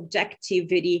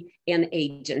subjectivity and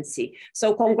agency.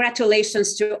 So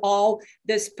congratulations to all.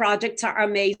 These projects are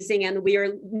amazing, and we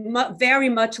are very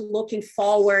much looking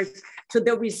forward to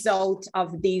the result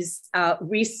of this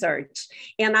research.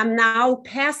 And I'm now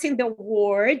passing the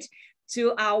word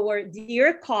to our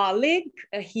dear colleague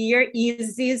here,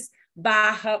 Isis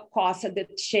Barra Costa, the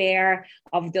chair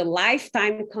of the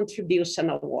Lifetime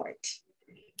Contribution Award.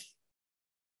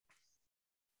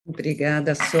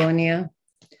 Obrigada, Sonia.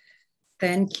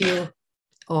 Thank you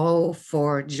all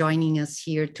for joining us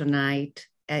here tonight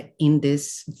in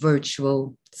this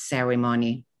virtual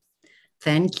ceremony.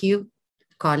 Thank you,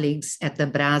 colleagues at the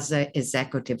BRASA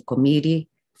Executive Committee,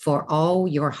 for all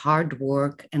your hard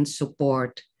work and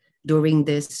support during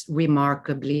this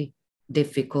remarkably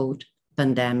difficult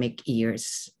pandemic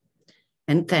years.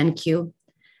 And thank you,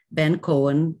 Ben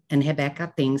Cohen and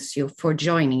Rebecca Tencio, for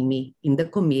joining me in the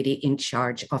committee in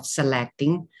charge of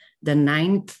selecting the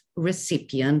 9th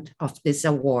recipient of this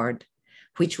award,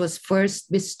 which was first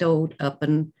bestowed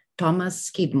upon Thomas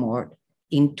Skidmore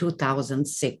in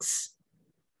 2006.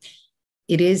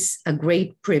 It is a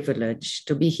great privilege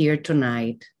to be here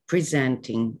tonight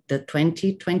presenting the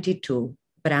 2022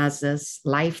 BRASA's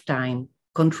Lifetime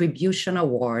Contribution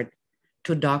Award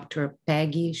to Dr.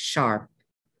 Peggy Sharp,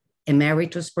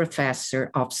 Emeritus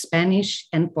Professor of Spanish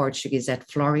and Portuguese at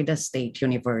Florida State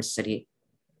University.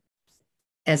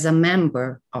 As a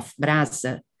member of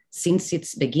BRASA since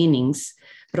its beginnings,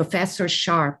 Professor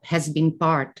Sharp has been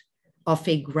part of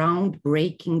a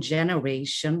groundbreaking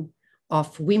generation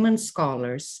of women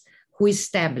scholars who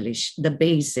established the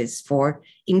basis for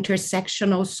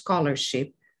intersectional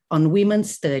scholarship on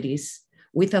women's studies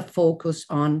with a focus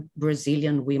on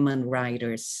Brazilian women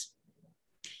writers.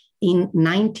 In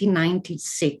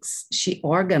 1996, she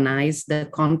organized the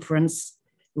conference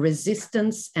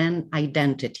Resistance and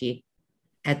Identity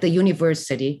at the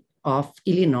University of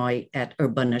Illinois at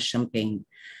Urbana-Champaign.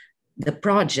 The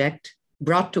project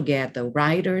brought together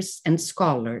writers and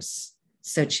scholars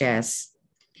such as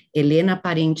Helena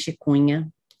Parente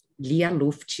Cunha, Lia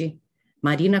Luft,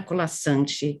 Marina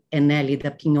Colasanti, and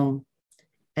Nélida Pinhon,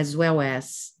 as well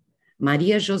as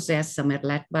Maria José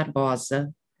Samerlet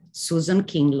Barbosa, Susan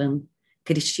Kinlan,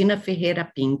 Cristina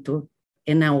Ferreira Pinto,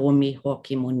 and Naomi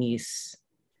Roque Muniz.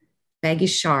 Peggy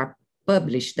Sharp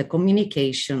published the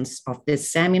communications of the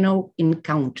seminal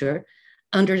encounter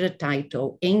under the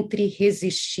title Entre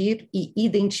Resistir e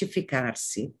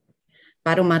Identificar-se,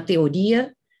 para uma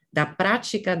teoria da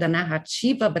prática da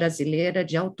narrativa brasileira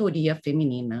de autoria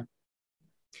feminina.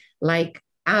 Like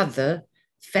other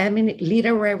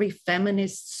literary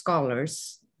feminist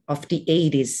scholars of the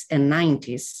 80s and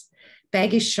 90s,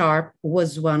 Peggy Sharp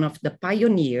was one of the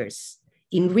pioneers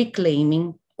in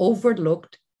reclaiming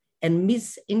overlooked and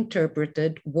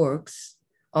misinterpreted works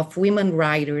of women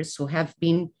writers who have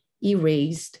been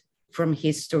erased from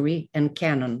history and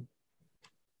canon.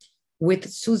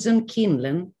 With Susan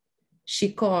Kinlan,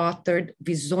 she co-authored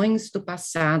Visões do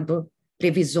Passado,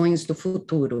 Previsões do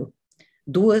Futuro,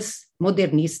 Duas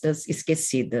Modernistas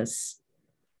Esquecidas.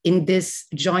 In this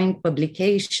joint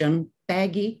publication,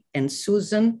 Peggy and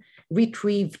Susan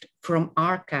retrieved from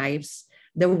archives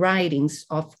the writings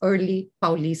of early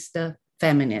Paulista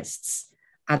feminists,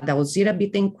 Adalzira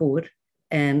Bittencourt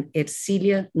and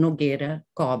Ercília Nogueira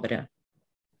Cobra.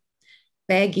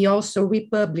 Peggy also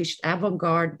republished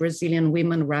avant-garde Brazilian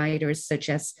women writers such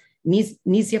as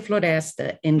Nízia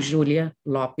Floresta and Júlia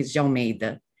Lopes de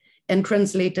Almeida, and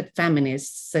translated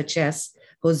feminists such as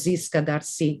Rosisca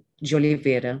Darcy de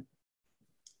Oliveira.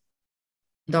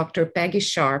 Dr. Peggy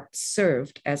Sharp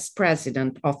served as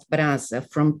president of BRASA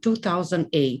from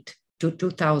 2008 to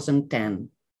 2010.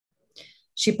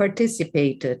 She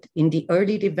participated in the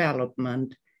early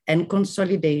development and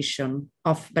consolidation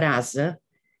of BRASA,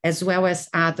 as well as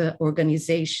other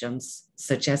organizations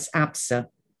such as APSA.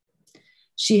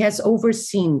 She has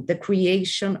overseen the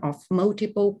creation of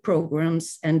multiple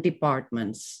programs and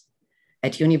departments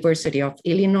at University of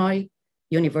Illinois,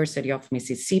 University of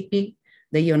Mississippi,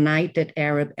 the United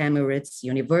Arab Emirates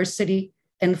University,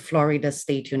 and Florida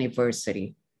State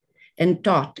University, and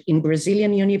taught in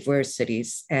Brazilian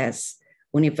universities as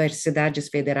Universidades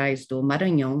Federais do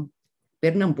Maranhão,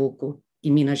 Pernambuco, e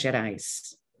Minas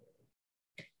Gerais.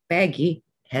 Peggy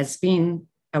has been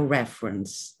a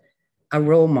reference, a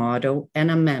role model, and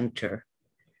a mentor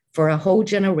for a whole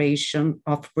generation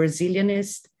of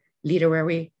Brazilianist,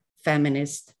 literary,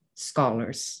 feminist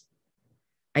scholars.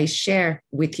 I share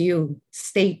with you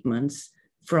statements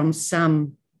from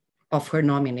some of her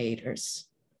nominators.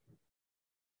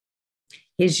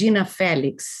 Regina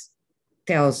Felix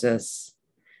tells us,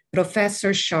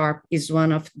 Professor Sharp is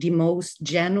one of the most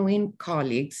genuine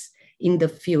colleagues in the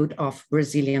field of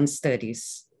Brazilian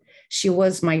studies. She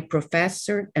was my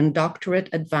professor and doctorate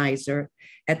advisor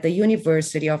at the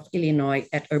University of Illinois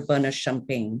at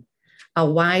Urbana-Champaign. A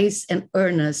wise and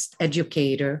earnest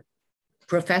educator,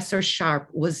 Professor Sharp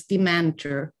was the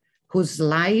mentor whose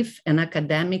life and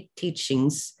academic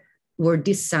teachings were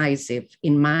decisive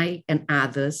in my and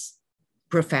others'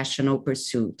 professional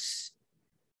pursuits.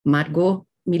 Margot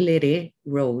Milleret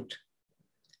wrote,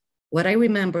 what I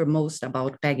remember most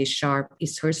about Peggy Sharp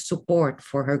is her support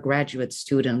for her graduate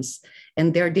students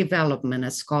and their development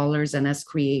as scholars and as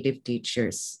creative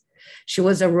teachers. She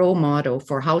was a role model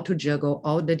for how to juggle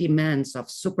all the demands of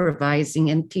supervising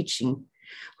and teaching,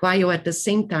 while at the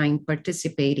same time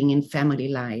participating in family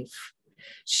life.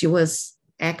 She was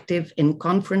active in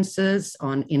conferences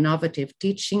on innovative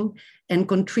teaching and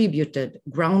contributed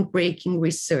groundbreaking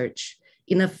research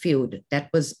in a field that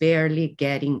was barely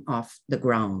getting off the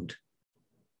ground.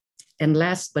 And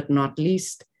last but not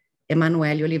least,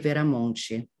 Emanuele Oliveira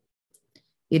Monte.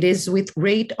 It is with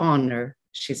great honor,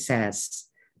 she says,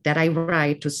 that I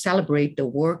write to celebrate the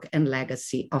work and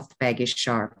legacy of Peggy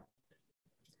Sharp.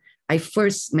 I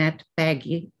first met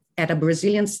Peggy at a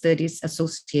Brazilian Studies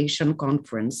Association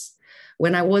conference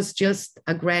when I was just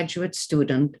a graduate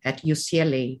student at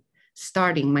UCLA,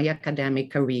 starting my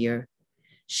academic career.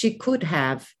 She could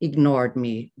have ignored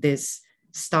me, this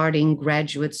starting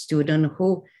graduate student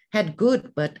who had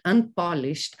good but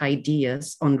unpolished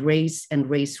ideas on race and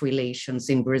race relations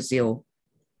in Brazil.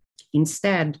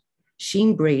 Instead, she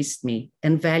embraced me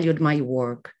and valued my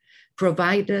work,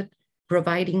 providing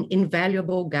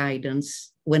invaluable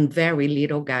guidance when very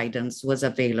little guidance was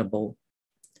available.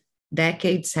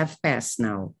 Decades have passed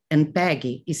now, and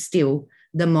Peggy is still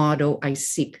the model I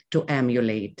seek to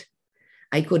emulate.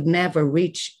 I could never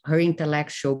reach her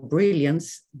intellectual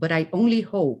brilliance, but I only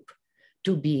hope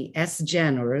to be as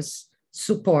generous,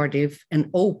 supportive, and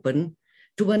open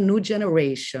to a new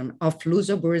generation of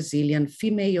Luso-Brazilian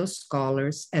female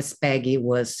scholars as Peggy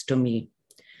was to me.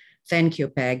 Thank you,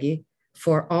 Peggy,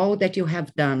 for all that you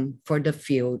have done for the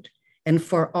field and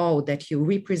for all that you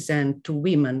represent to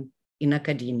women in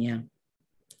academia.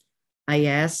 I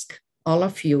ask all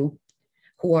of you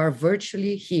who are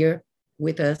virtually here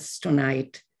with us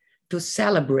tonight to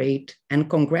celebrate and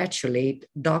congratulate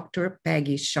Dr.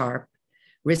 Peggy Sharp,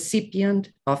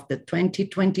 recipient of the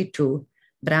 2022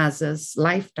 BRASA's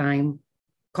Lifetime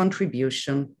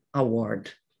Contribution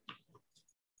Award.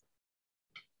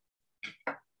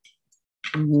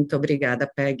 Muito obrigada,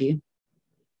 Peggy.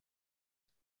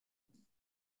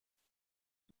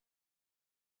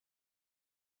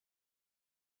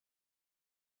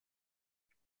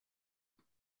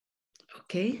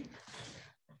 Okay.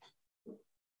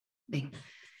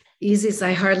 Isis,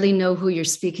 I hardly know who you're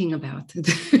speaking about.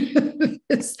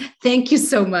 Thank you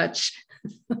so much.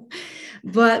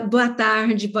 Boa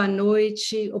tarde, boa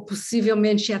noite, ou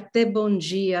possivelmente até bom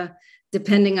dia,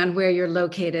 depending on where you're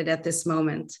located at this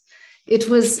moment. It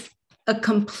was a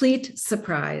complete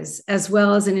surprise, as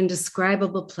well as an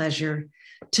indescribable pleasure,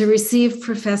 to receive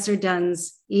Professor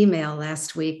Dunn's email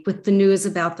last week with the news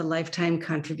about the Lifetime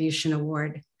Contribution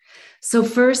Award. So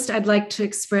first, I'd like to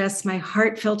express my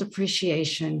heartfelt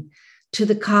appreciation to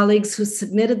the colleagues who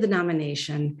submitted the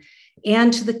nomination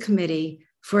and to the committee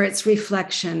for its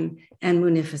reflection and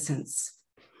munificence.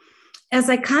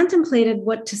 As I contemplated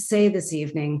what to say this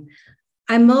evening,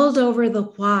 I mulled over the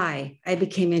why I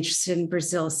became interested in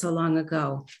Brazil so long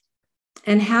ago,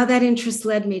 and how that interest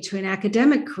led me to an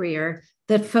academic career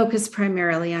that focused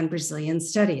primarily on Brazilian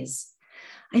studies.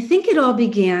 I think it all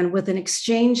began with an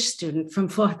exchange student from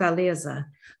Fortaleza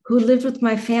who lived with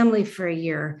my family for a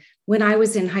year when I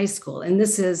was in high school, and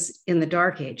this is in the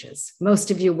dark ages. Most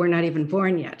of you were not even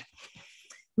born yet.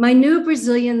 My new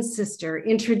Brazilian sister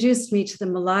introduced me to the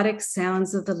melodic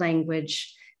sounds of the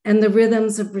language and the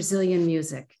rhythms of Brazilian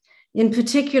music, in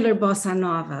particular bossa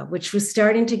nova, which was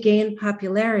starting to gain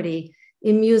popularity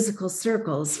in musical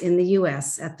circles in the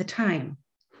US at the time.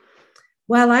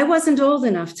 While I wasn't old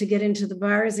enough to get into the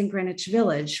bars in Greenwich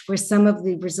Village, where some of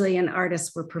the Brazilian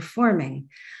artists were performing,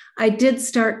 I did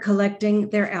start collecting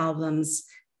their albums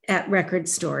at record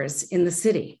stores in the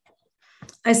city.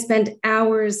 I spent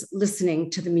hours listening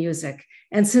to the music,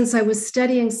 and since I was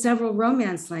studying several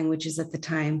Romance languages at the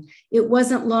time, it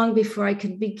wasn't long before I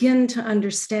could begin to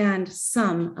understand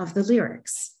some of the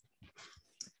lyrics.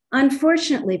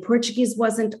 Unfortunately, Portuguese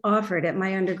wasn't offered at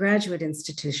my undergraduate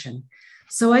institution,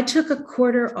 so I took a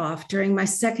quarter off during my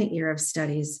second year of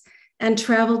studies and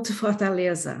traveled to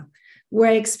Fortaleza, where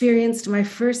I experienced my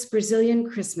first Brazilian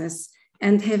Christmas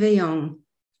and Réveillon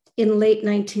in late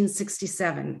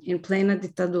 1967, in plena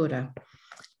ditadura.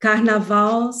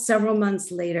 Carnaval several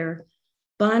months later,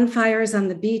 bonfires on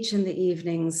the beach in the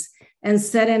evenings, and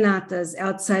serenatas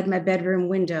outside my bedroom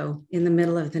window in the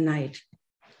middle of the night.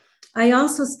 I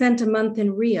also spent a month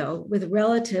in Rio with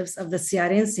relatives of the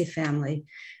Cearense family,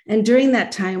 and during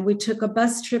that time, we took a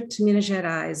bus trip to Minas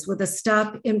Gerais with a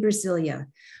stop in Brasilia,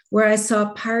 where I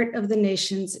saw part of the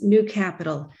nation's new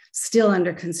capital still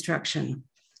under construction.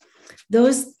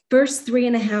 Those first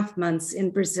 3.5 months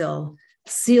in Brazil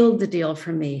sealed the deal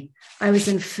for me. I was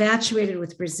infatuated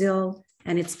with Brazil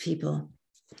and its people.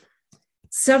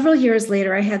 Several years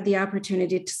later, I had the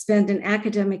opportunity to spend an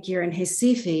academic year in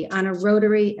Recife on a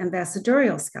Rotary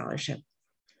ambassadorial scholarship.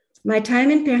 My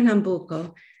time in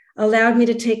Pernambuco allowed me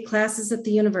to take classes at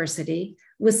the university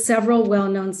with several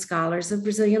well-known scholars of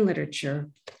Brazilian literature,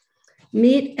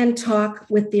 meet and talk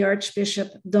with the Archbishop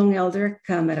Dom Helder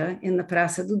Câmara in the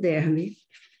Praça do Derme,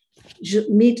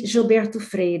 meet Gilberto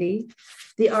Freire,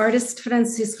 the artist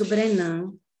Francisco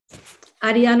Brenan,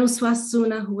 Ariano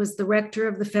Suassuna, who was the rector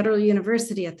of the Federal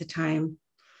University at the time,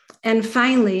 and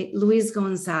finally, Luiz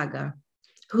Gonzaga,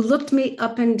 who looked me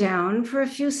up and down for a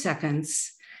few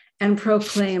seconds and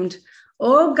proclaimed,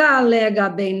 "Ô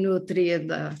galega bem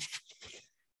nutrida."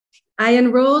 I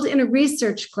enrolled in a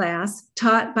research class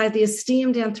taught by the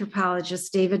esteemed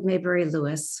anthropologist David Maybury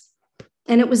Lewis,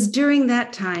 and it was during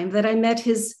that time that I met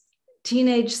his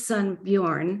teenage son,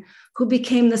 Bjorn, who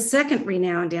became the second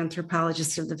renowned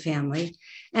anthropologist of the family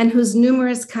and whose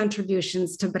numerous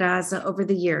contributions to BRASA over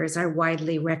the years are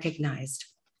widely recognized.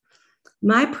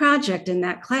 My project in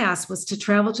that class was to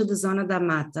travel to the Zona da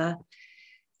Mata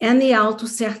and the Alto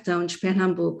Sertão de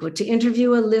Pernambuco to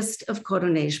interview a list of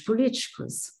coronéis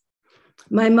políticos.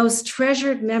 My most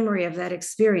treasured memory of that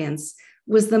experience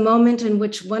was the moment in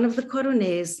which one of the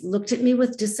coronéis looked at me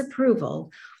with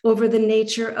disapproval over the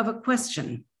nature of a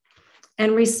question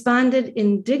and responded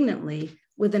indignantly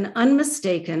with an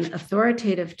unmistaken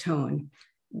authoritative tone,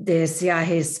 "Desse a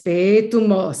respeito,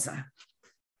 moça."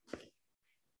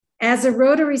 As a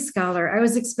Rotary scholar, I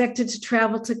was expected to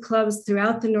travel to clubs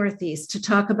throughout the Northeast to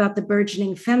talk about the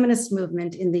burgeoning feminist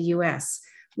movement in the US,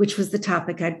 which was the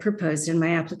topic I'd proposed in my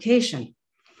application.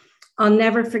 I'll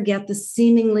never forget the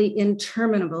seemingly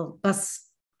interminable bus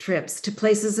trips to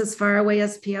places as far away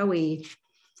as Piauí,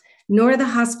 nor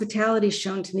the hospitality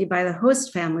shown to me by the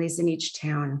host families in each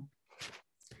town.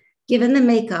 Given the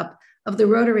makeup of the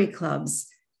Rotary clubs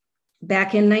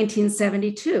back in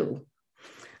 1972,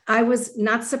 I was,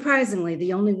 not surprisingly,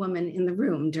 the only woman in the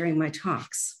room during my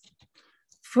talks.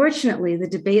 Fortunately, the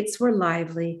debates were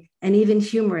lively and even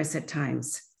humorous at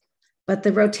times, but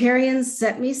the Rotarians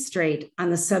set me straight on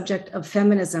the subject of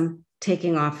feminism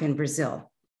taking off in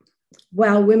Brazil.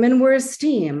 While women were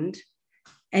esteemed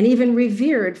and even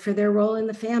revered for their role in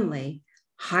the family,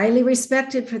 highly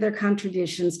respected for their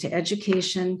contributions to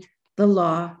education, the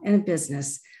law, and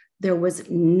business, there was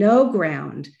no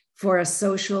ground for a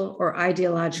social or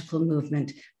ideological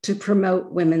movement to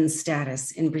promote women's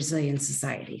status in Brazilian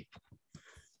society.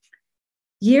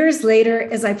 Years later,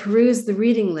 as I perused the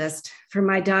reading list for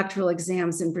my doctoral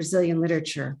exams in Brazilian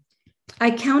literature,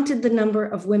 I counted the number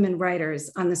of women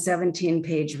writers on the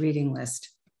 17-page reading list.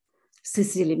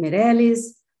 Cecília Meirelles,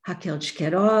 Raquel de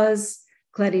Queiroz,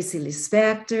 Clarice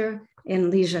Lispector,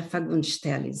 and Lígia Fagundes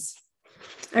Telles.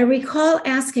 I recall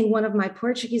asking one of my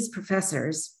Portuguese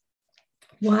professors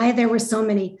why there were so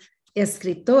many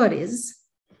escritores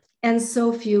and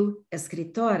so few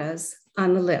escritoras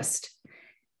on the list.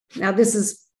 Now, this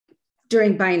is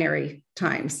during binary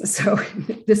times, so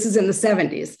this is in the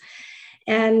 70s.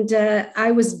 And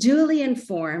I was duly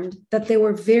informed that there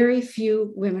were very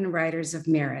few women writers of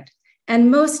merit,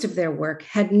 and most of their work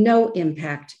had no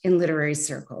impact in literary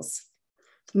circles.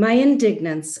 My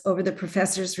indignance over the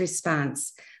professor's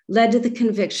response led to the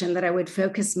conviction that I would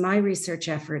focus my research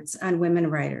efforts on women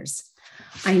writers.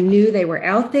 I knew they were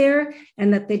out there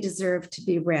and that they deserved to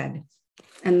be read,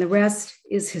 and the rest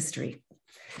is history.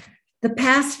 The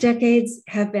past decades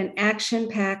have been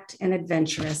action-packed and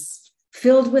adventurous,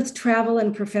 filled with travel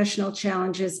and professional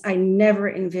challenges I never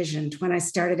envisioned when I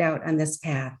started out on this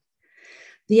path.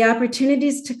 The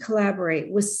opportunities to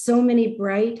collaborate with so many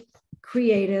bright,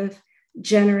 creative,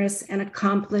 generous, and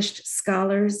accomplished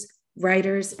scholars,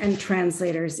 writers, and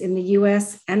translators in the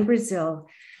US and Brazil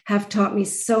have taught me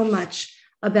so much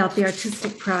about the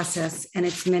artistic process and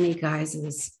its many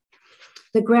guises.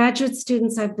 The graduate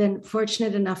students I've been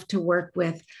fortunate enough to work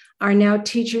with are now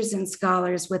teachers and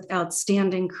scholars with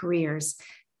outstanding careers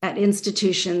at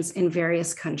institutions in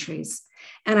various countries.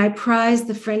 And I prize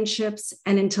the friendships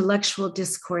and intellectual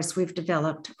discourse we've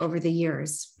developed over the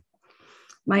years.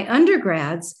 My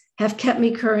undergrads have kept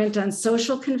me current on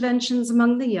social conventions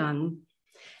among the young,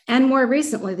 and more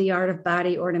recently, the art of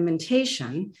body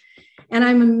ornamentation. And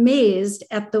I'm amazed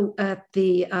at the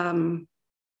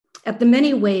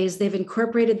many ways they've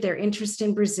incorporated their interest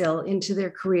in Brazil into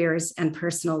their careers and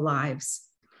personal lives.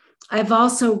 I've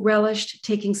also relished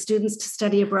taking students to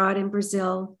study abroad in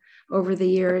Brazil over the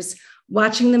years,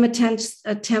 watching them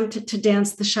attempt to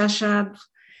dance the xaxá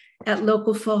at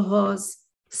local forrós,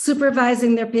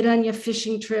 supervising their piranha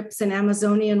fishing trips in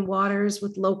Amazonian waters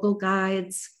with local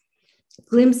guides,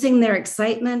 glimpsing their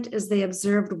excitement as they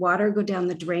observed water go down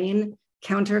the drain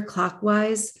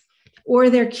counterclockwise, or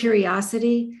their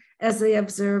curiosity as they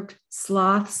observed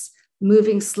sloths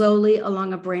moving slowly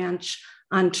along a branch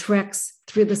on treks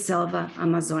through the Selva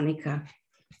Amazonica.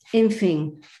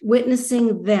 Enfim,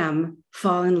 witnessing them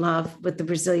fall in love with the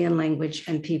Brazilian language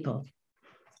and people.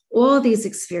 All these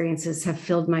experiences have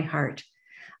filled my heart.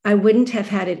 I wouldn't have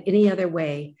had it any other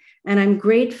way, and I'm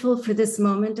grateful for this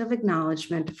moment of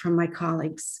acknowledgement from my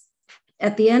colleagues.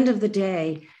 At the end of the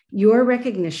day, your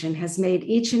recognition has made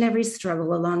each and every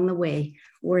struggle along the way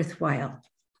worthwhile.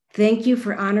 Thank you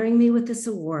for honoring me with this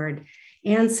award.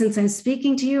 And since I'm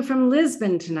speaking to you from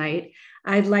Lisbon tonight,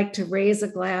 I'd like to raise a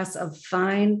glass of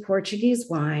fine Portuguese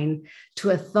wine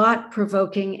to a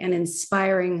thought-provoking and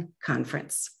inspiring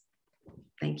conference.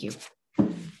 Thank you.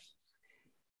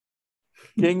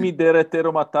 Quem me dera ter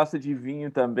uma taça de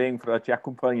vinho também para te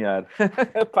acompanhar.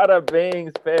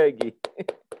 Parabéns, Peggy.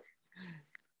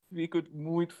 Fico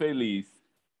muito feliz.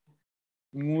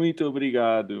 Muito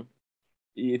obrigado.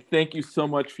 Thank you so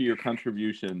much for your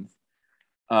contributions.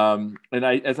 And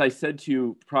as I said to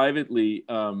you privately,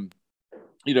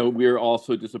 you know, we're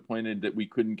also disappointed that we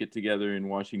couldn't get together in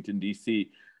Washington,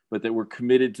 D.C., but that we're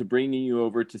committed to bringing you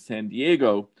over to San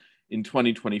Diego in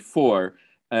 2024.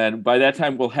 And by that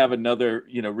time, we'll have another,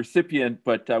 you know, recipient,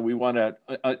 but we want to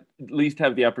at least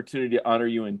have the opportunity to honor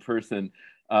you in person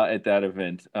at that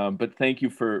event. But thank you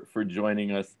for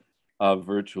joining us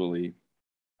virtually.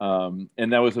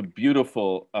 And that was a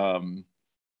beautiful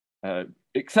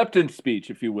acceptance speech,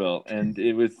 if you will. And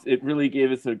it really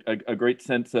gave us a great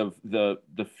sense of the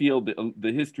field,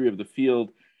 the history of the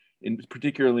field,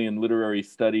 particularly in literary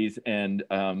studies, and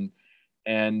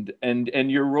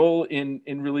your role in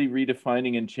really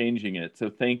redefining and changing it. So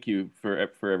thank you for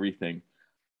everything.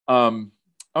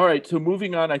 All right, so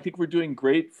moving on, I think we're doing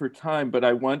great for time, but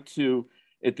I want to,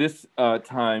 at this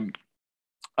time,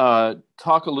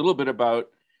 talk a little bit about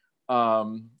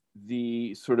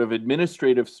the sort of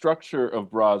administrative structure of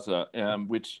BRASA,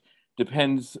 which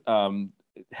depends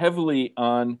heavily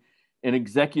on an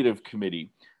executive committee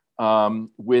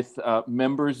with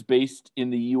members based in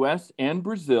the US and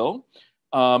Brazil.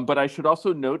 But I should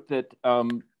also note that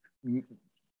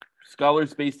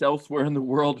scholars based elsewhere in the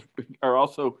world are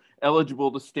also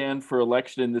eligible to stand for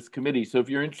election in this committee. So if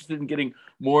you're interested in getting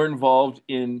more involved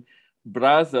in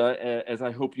BRASA, as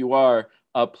I hope you are,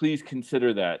 please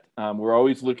consider that. We're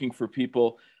always looking for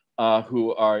people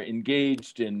who are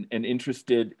engaged and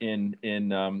interested in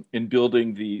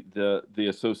building the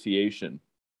association.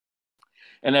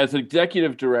 And as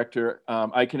executive director,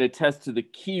 I can attest to the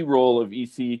key role of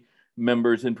EC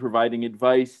members in providing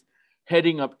advice,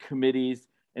 heading up committees,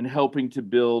 and helping to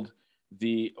build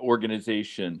the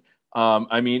organization.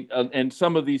 I mean, and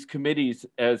some of these committees,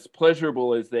 as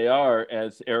pleasurable as they are,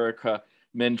 as Erica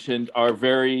mentioned, are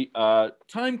very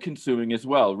time-consuming as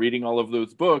well. Reading all of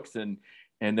those books and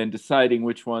then deciding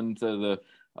which ones are the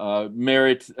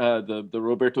merit the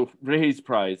Roberto Reis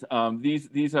Prize.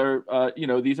 These are you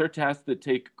know, these are tasks that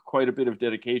take quite a bit of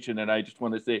dedication, and I just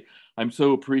want to say I'm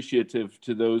so appreciative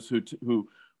to those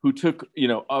who took, you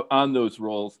know, on those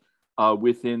roles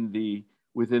within the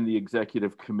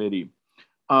executive committee.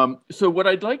 So what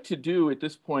I'd like to do at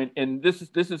this point, and this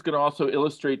is going to also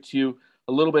illustrate to you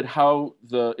a little bit how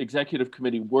the executive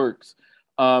committee works.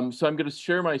 So I'm going to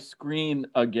share my screen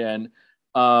again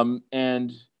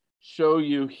and show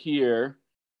you here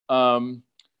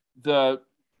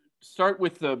start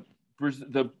with the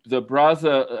the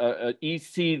BRASA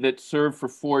EC that served for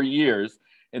 4 years,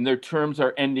 and their terms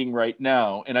are ending right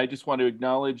now. And I just want to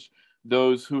acknowledge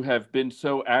those who have been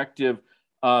so active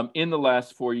in the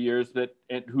last 4 years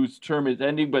whose term is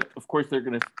ending, but of course they're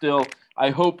going to still, I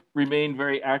hope, remain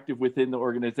very active within the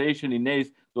organization.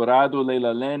 Inés Dorado,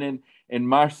 Leila Lenin, and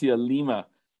Marcia Lima.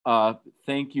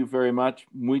 Thank you very much.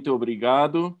 Muito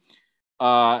obrigado.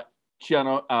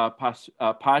 Tiana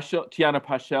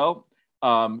Pachel,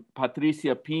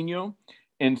 Patricia Pinho,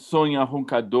 and Sonia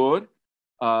Roncador.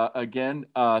 Again,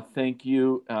 thank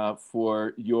you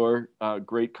for your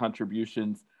great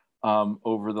contributions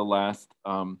over the last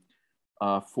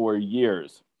 4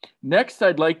 years. Next,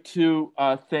 I'd like to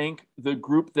thank the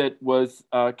group that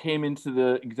came into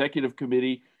the executive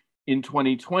committee in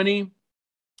 2020.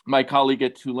 My colleague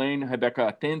at Tulane,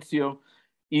 Rebecca Atencio,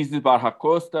 Isis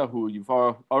Barra-Costa, who you've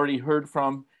already heard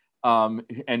from,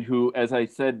 and who, as I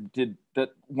said, did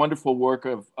that wonderful work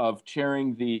of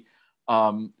chairing the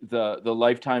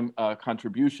Lifetime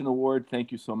Contribution Award.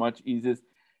 Thank you so much, Isis,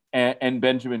 and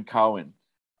Benjamin Cowan.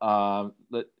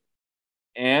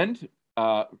 And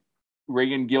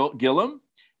Reagan Gillum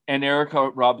and Erica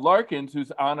Robb Larkins,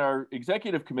 who's on our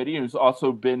executive committee and who's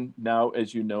also been now,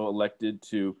 as you know, elected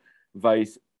to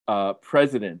vice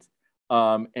president,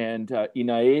 and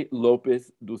Inae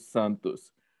Lopez dos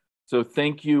Santos. So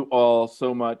thank you all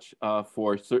so much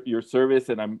for your service,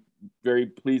 and I'm very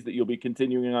pleased that you'll be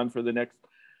continuing on for the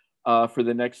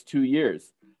next 2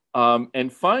 years.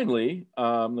 And finally,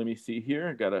 let me see here.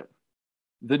 I got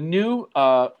the new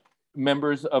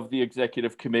members of the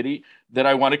executive committee that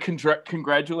I want to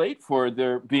congratulate for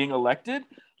their being elected.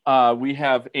 We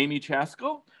have Amy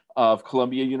Chaskell of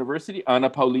Columbia University, Ana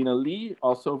Paulina Lee,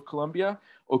 also of Columbia,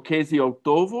 Ocasio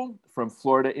Octovo from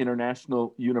Florida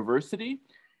International University,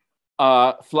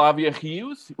 Flávia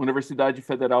Rios, Universidade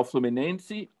Federal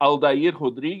Fluminense, Aldair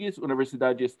Rodrigues,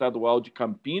 Universidade Estadual de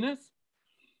Campinas,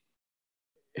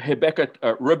 Rebecca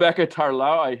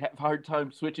Tarlau, I have a hard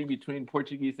time switching between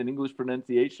Portuguese and English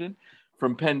pronunciation,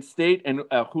 from Penn State, and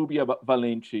Rubia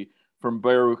Valente from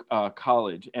Baruch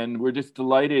College. And we're just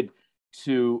delighted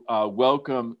to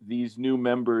welcome these new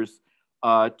members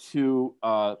to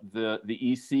the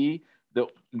EC.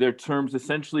 Their terms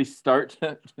essentially start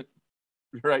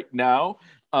right now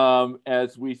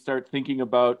as we start thinking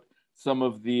about some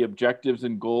of the objectives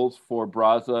and goals for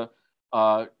BRASA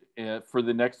for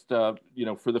the next,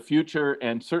 for the future,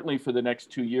 and certainly for the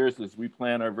next 2 years as we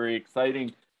plan our very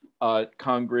exciting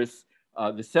Congress,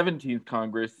 the 17th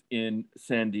Congress in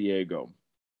San Diego.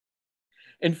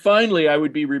 And finally, I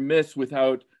would be remiss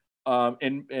without,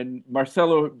 and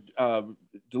Marcelo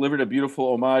delivered a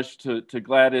beautiful homage to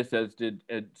Gladys, as did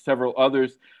several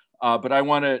others, but I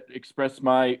want to express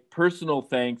my personal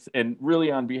thanks, and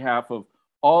really on behalf of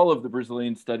all of the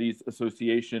Brazilian Studies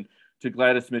Association, to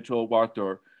Gladys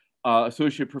Mitchell-Wachter,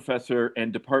 Associate Professor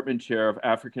and Department Chair of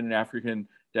African and African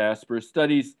Diaspora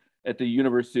Studies at the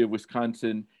University of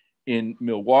Wisconsin in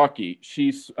Milwaukee.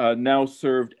 She's now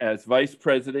served as Vice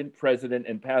President, President,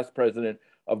 and past President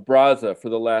of BRASA for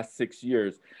the last 6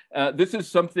 years. This is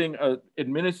something,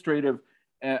 administrative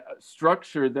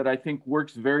structure that I think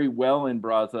works very well in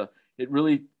BRASA. It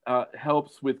really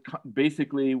helps with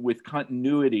basically with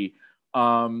continuity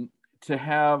to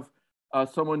have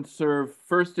someone serve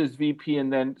first as VP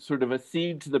and then sort of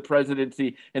accede to the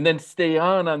presidency and then stay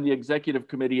on the executive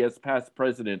committee as past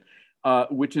president,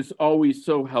 which is always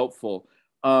so helpful.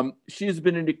 She has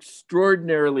been an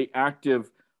extraordinarily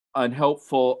active and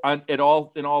helpful in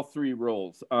all three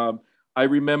roles. I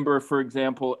remember, for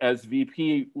example, as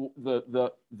VP,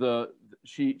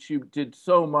 she did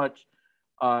so much,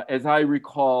 as I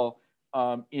recall,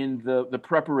 in the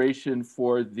preparation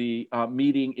for the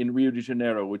meeting in Rio de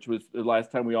Janeiro, which was the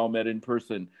last time we all met in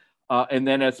person. And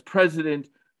then as president,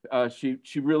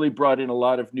 she really brought in a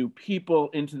lot of new people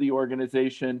into the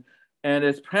organization. And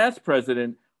as past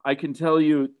president, I can tell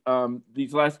you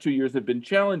these last 2 years have been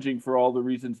challenging for all the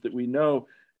reasons that we know.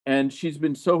 And she's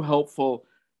been so helpful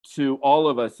to all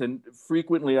of us. And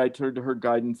frequently I turn to her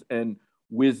guidance and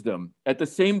wisdom. At the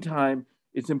same time,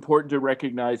 it's important to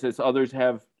recognize, as others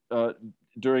have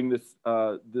during this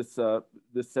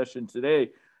session today,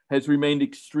 has remained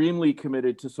extremely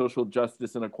committed to social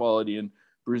justice and equality in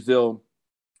Brazil,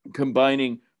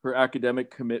 combining her academic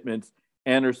commitments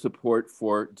and her support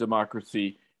for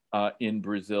democracy in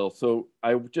Brazil. So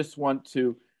I just want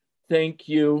to thank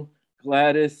you,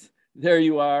 Gladys. There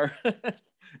you are.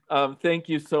 Thank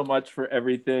you so much for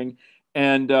everything.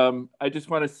 And I just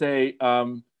want to say,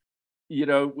 you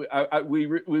know, we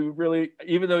really,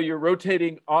 even though you're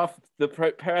rotating off the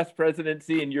past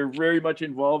presidency and you're very much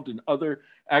involved in other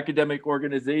academic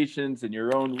organizations and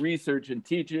your own research and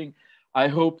teaching, I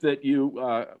hope that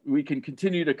we can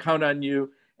continue to count on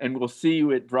you, and we'll see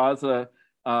you at BRASA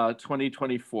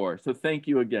 2024. So thank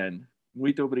you again.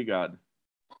 Muito obrigado.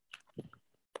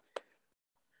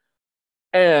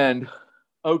 And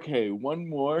okay, one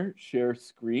more share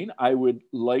screen. I would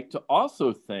like to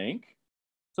also thank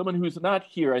someone who's not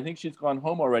here. I think she's gone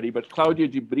home already, but Claudia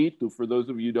de Brito, for those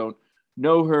of you who don't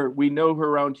know her, we know her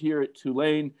around here at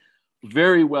Tulane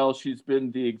very well. She's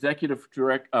been the executive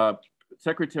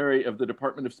secretary of the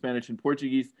Department of Spanish and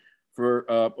Portuguese for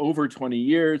over 20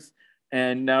 years.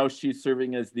 And now she's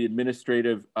serving as the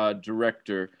administrative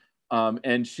director.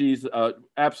 And she's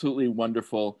absolutely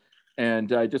wonderful.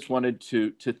 And I just wanted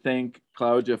to thank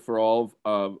Claudia for all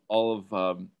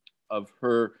of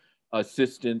her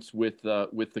assistance with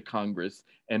the Congress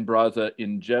and BRASA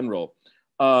in general.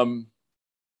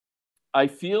 I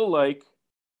feel like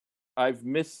I've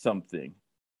missed something,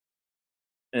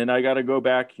 and I got to go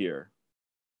back here.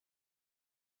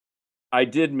 I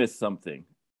did miss something.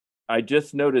 I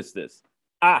just noticed this.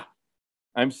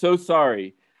 I'm so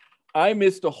sorry. I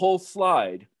missed a whole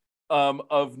slide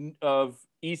of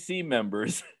EC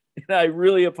members, and I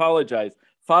really apologize.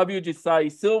 Fábio de Sá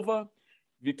Silva,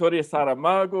 Vitória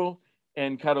Saramago,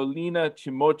 and Carolina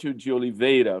Timóteo de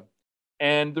Oliveira.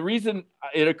 And the reason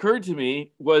it occurred to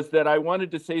me was that I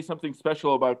wanted to say something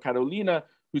special about Carolina,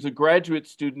 who's a graduate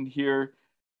student here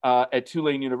at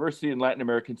Tulane University in Latin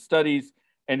American Studies,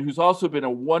 and who's also been a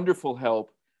wonderful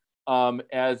help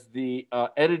as the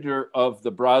editor of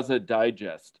the BRASA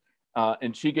Digest.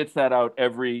 And she gets that out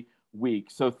every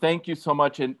week. So thank you so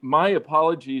much. And my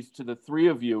apologies to the three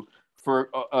of you for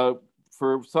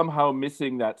somehow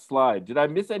missing that slide. Did I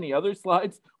miss any other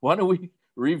slides? Why don't we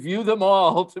review them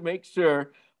all to make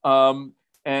sure?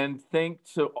 And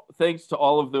thanks to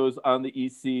all of those on the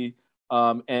EC,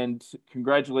 and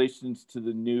congratulations to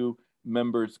the new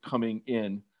members coming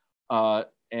in.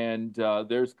 And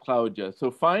there's Cláudia. So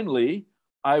finally,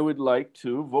 I would like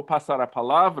to, vou passar a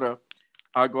palavra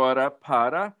agora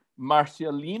para Márcia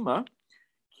Lima,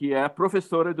 que é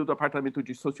professora do Departamento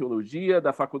de Sociologia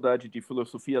da Faculdade de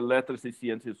Filosofia, Letras e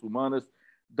Ciências Humanas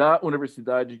da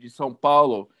Universidade de São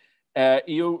Paulo.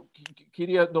 E eu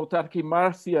queria notar que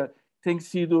Márcia tem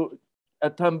sido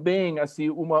também assim,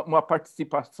 uma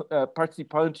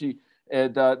participante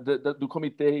do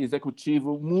comitê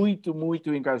executivo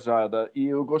muito engajada. E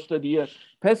eu gostaria,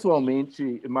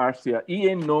 pessoalmente, Márcia, e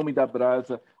em nome da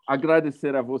BRASA,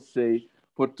 agradecer a você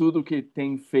por tudo que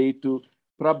tem feito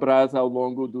para a BRASA ao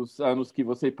longo dos anos que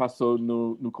você passou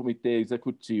no comitê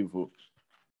executivo.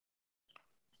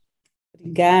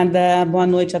 Obrigada, boa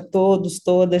noite a todos,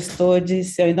 todas,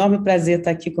 todes. É um enorme prazer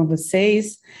estar aqui com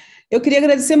vocês. Eu queria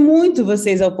agradecer muito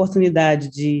vocês a oportunidade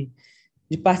de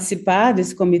participar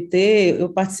desse comitê. Eu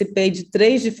participei de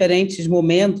 3 diferentes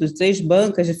momentos, 3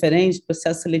 bancas diferentes,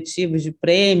 processos seletivos de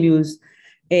prêmios,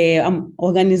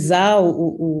 organizar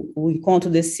o encontro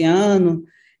desse ano.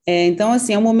 Então,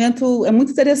 assim, é um momento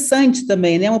muito interessante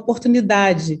também, né? Uma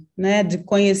oportunidade, né, de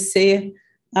conhecer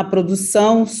a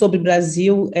produção sobre o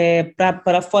Brasil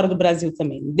para fora do Brasil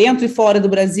também. Dentro e fora do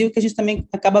Brasil, que a gente também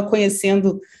acaba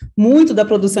conhecendo muito da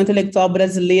produção intelectual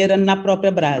brasileira na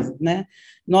própria BRASA, né?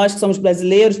 Nós que somos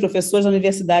brasileiros, professores da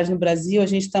universidade no Brasil, a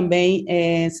gente também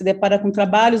se depara com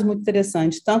trabalhos muito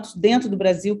interessantes, tanto dentro do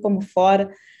Brasil como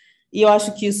fora, e eu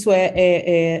acho que isso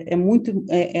é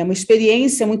uma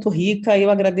experiência muito rica, e eu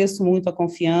agradeço muito a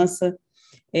confiança.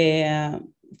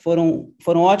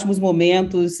 Foram ótimos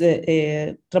momentos,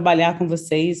 trabalhar com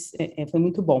vocês foi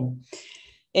muito bom.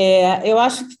 Eu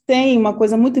acho que tem uma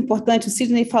coisa muito importante, o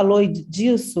Sidney falou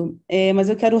disso, mas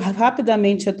eu quero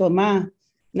rapidamente retomar,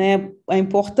 né, a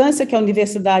importância que a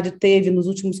universidade teve nos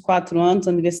últimos 4 anos,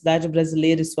 a Universidade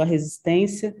Brasileira e sua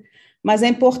resistência, mas a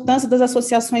importância das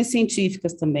associações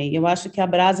científicas também. Eu acho que a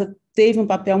BRASA teve um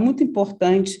papel muito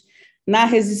importante na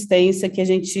resistência, que a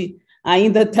gente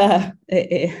ainda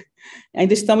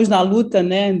ainda estamos na luta,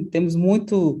 né? Temos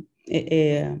muitas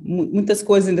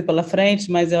coisas ainda pela frente,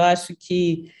 mas eu acho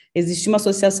que existir uma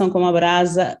associação como a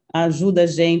BRASA ajuda a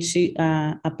gente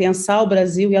a pensar o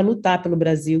Brasil e a lutar pelo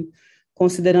Brasil,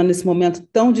 considerando esse momento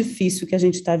tão difícil que a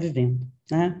gente está vivendo,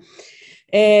 né?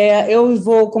 Eu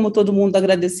vou, como todo mundo,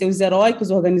 agradecer os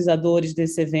heróicos organizadores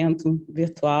desse evento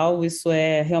virtual. Isso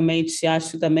realmente,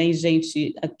 acho também,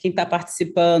 gente, quem está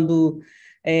participando,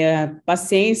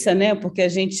 paciência, né? Porque a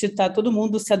gente está todo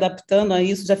mundo se adaptando a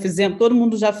isso, todo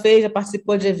mundo já fez, já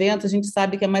participou de eventos, a gente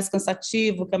sabe que é mais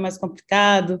cansativo, que é mais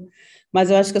complicado, mas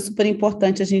eu acho que é super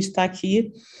importante a gente estar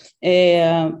aqui.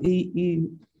 e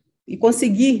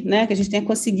conseguir, né, que a gente tenha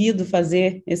conseguido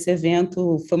fazer esse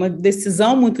evento. Foi uma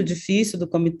decisão muito difícil do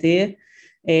comitê,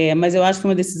 mas eu acho que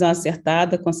foi uma decisão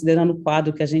acertada, considerando o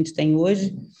quadro que a gente tem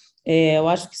hoje. Eu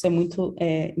acho que isso é muito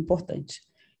importante.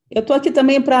 Eu estou aqui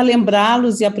também para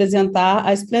lembrá-los e apresentar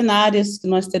as plenárias que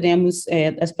nós teremos,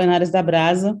 as plenárias da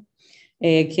BRASA,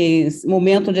 que é esse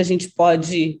momento onde a gente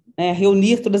pode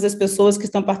reunir todas as pessoas que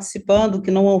estão participando,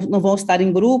 que não vão estar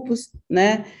em grupos,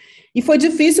 né? E foi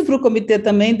difícil para o comitê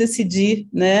também decidir,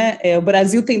 né? O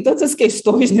Brasil tem tantas as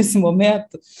questões nesse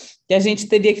momento que a gente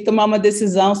teria que tomar uma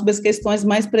decisão sobre as questões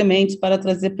mais prementes para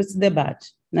trazer para esse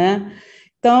debate, né?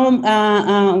 Então,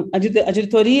 a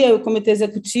diretoria e o comitê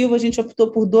executivo, a gente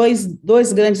optou por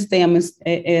dois grandes temas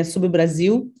sobre o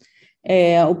Brasil.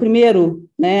 O primeiro,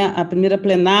 né, a primeira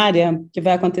plenária, que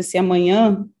vai acontecer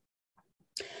amanhã,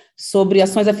 sobre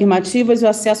ações afirmativas e o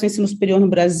acesso ao ensino superior no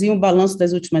Brasil, um balanço das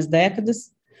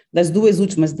duas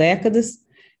últimas décadas.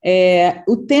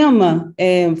 O tema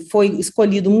foi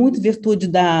escolhido muito em virtude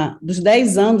dos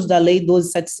 10 anos da Lei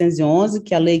 12.711,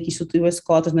 que é a lei que instituiu as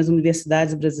cotas nas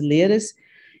universidades brasileiras,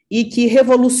 e que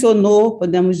revolucionou,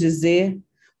 podemos dizer,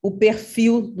 o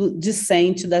perfil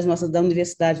discente da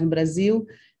universidade no Brasil.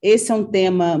 Esse é um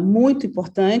tema muito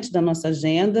importante da nossa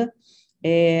agenda.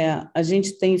 A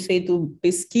gente tem feito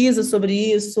pesquisa sobre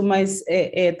isso, mas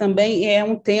também é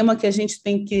um tema que a gente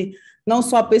tem que não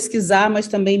só pesquisar, mas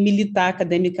também militar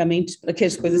academicamente para que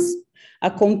as coisas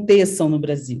aconteçam no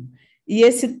Brasil. E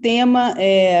esse tema,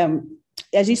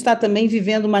 a gente está também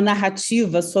vivendo uma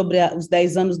narrativa sobre os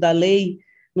 10 anos da lei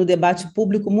no debate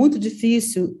público muito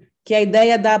difícil, que é a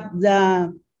ideia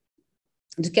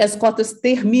de que as cotas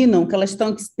terminam, que elas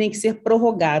têm que ser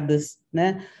prorrogadas,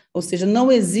 né? Ou seja, não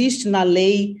existe na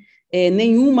lei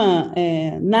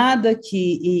nada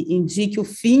que indique o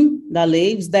fim da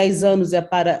lei. Os 10 anos é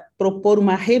para propor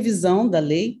uma revisão da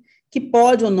lei, que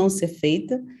pode ou não ser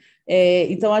feita.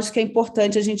 Então, acho que é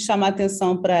importante a gente chamar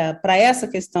atenção para essa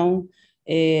questão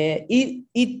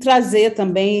e trazer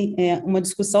também uma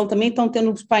discussão. Também estão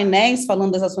tendo painéis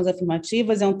falando das ações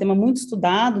afirmativas, é um tema muito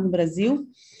estudado no Brasil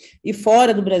e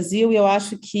fora do Brasil, e eu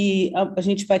acho que a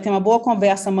gente vai ter uma boa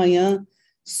conversa amanhã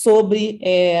sobre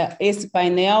esse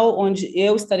painel, onde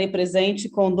eu estarei presente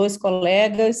com 2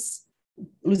 colegas,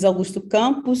 Luiz Augusto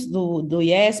Campos, do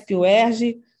IESP,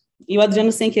 UERJ, e o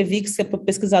Adriano Sienkiewicz, que é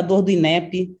pesquisador do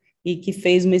INEP, e que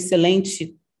fez um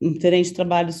excelente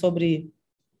trabalho sobre...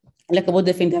 Ele acabou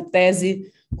de defender a tese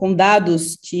com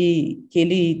dados que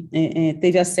ele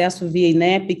teve acesso via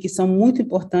INEP, que são muito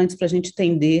importantes para a gente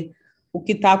entender o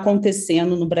que está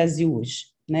acontecendo no Brasil hoje,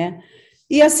 né?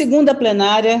 E a segunda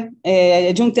plenária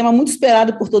é de um tema muito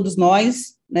esperado por todos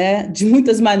nós, né? De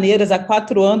muitas maneiras, há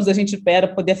 4 anos a gente espera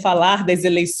poder falar das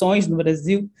eleições no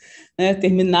Brasil, né?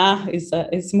 Terminar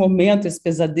esse momento, esse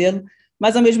pesadelo,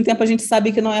 mas, ao mesmo tempo, a gente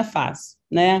sabe que não é fácil,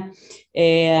 né?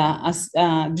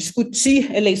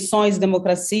 Discutir eleições e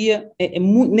democracia,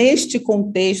 neste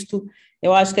contexto,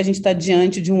 eu acho que a gente está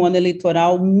diante de um ano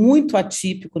eleitoral muito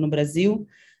atípico no Brasil,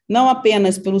 não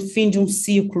apenas pelo fim de um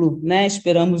ciclo, né?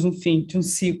 Esperamos um fim de um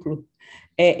ciclo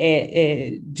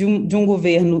de um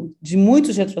governo de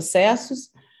muitos retrocessos,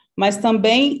 mas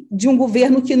também de um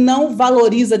governo que não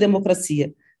valoriza a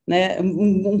democracia, né?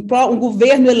 Um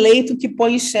governo eleito que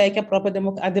põe em xeque a própria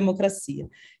democracia.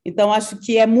 Então, acho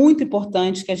que é muito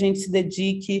importante que a gente se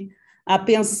dedique a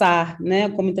pensar, né,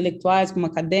 como intelectuais, como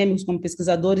acadêmicos, como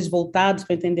pesquisadores voltados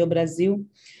para entender o Brasil,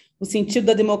 o sentido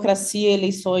da democracia e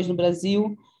eleições no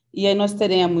Brasil. E aí nós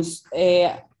teremos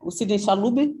o Sidney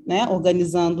Chalub, né,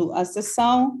 organizando a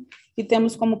sessão, e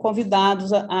temos como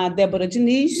convidados a Débora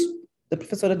Diniz, a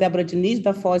professora Débora Diniz,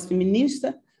 da Foz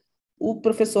Feminista, o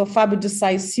professor Fábio de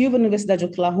Sá e Silva, da Universidade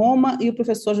de Oklahoma, e o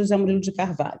professor José Murilo de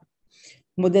Carvalho.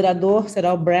 O moderador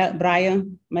será o Brian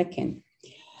McKen.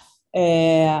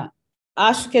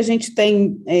 Acho que a gente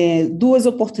tem 2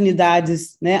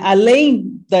 oportunidades, né,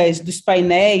 além dos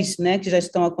painéis, né, que já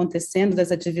estão acontecendo,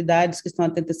 das atividades que estão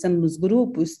acontecendo nos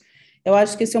grupos. Eu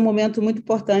acho que esse é um momento muito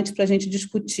importante para a gente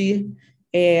discutir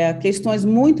questões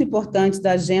muito importantes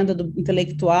da agenda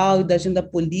intelectual e da agenda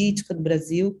política do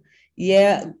Brasil, e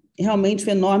é realmente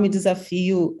um enorme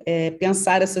desafio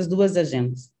pensar essas 2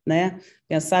 agendas, né?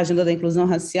 Pensar a agenda da inclusão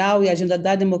racial e a agenda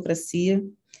da democracia,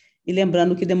 e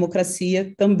lembrando que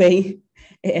democracia também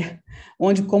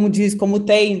onde, como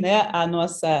tem, né, a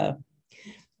nossa...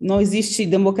 Não existe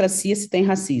democracia se tem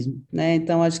racismo, né?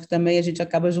 Então, acho que também a gente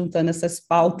acaba juntando essas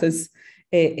pautas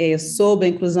sobre a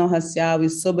inclusão racial e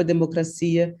sobre a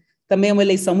democracia. Também é uma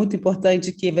eleição muito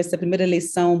importante, que vai ser a primeira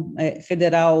eleição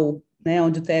federal, né,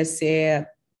 onde o TSE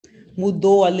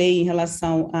mudou a lei em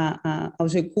relação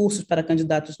aos recursos para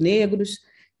candidatos negros.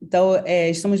 Então,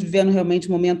 estamos vivendo realmente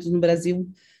momentos no Brasil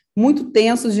muito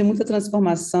tensos, de muita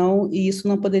transformação, e isso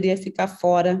não poderia ficar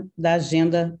fora da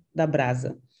agenda da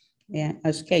BRASA.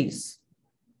 Acho que é isso.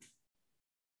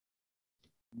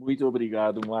 Muito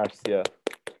obrigado, Márcia.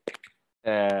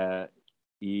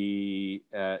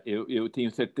 Eu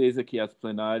tenho certeza que as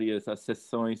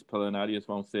sessões plenárias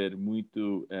vão ser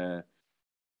muito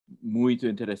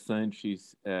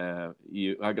interessantes, e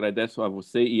eu agradeço a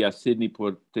você e a Sydney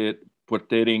por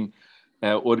terem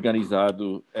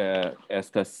organizado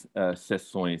estas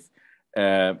sessões.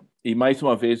 E, mais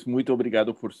uma vez, muito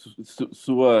obrigado por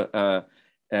sua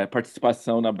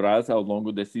participação na BRASA ao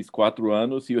longo desses 4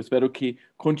 anos, e eu espero que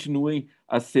continuem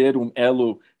a ser um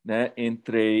elo, né,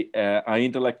 entre a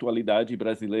intelectualidade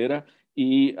brasileira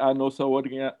e a nossa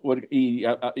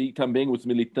e também os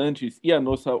militantes e a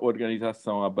nossa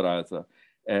organização, a BRASA,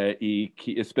 e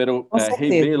que espero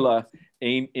revê-la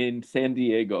em San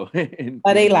Diego em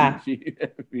Estarei lá.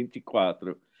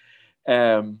 2024.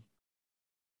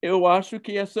 Eu acho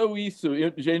que é só isso.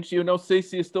 Gente, eu não sei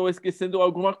se estou esquecendo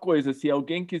alguma coisa. Se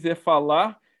alguém quiser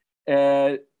falar,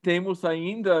 temos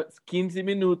ainda 15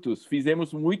 minutos.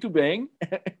 Fizemos muito bem.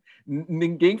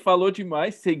 Ninguém falou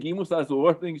demais. Seguimos as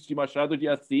ordens de Machado de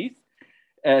Assis.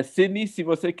 Sydney, se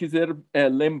você quiser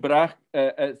lembrar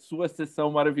sua sessão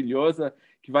maravilhosa,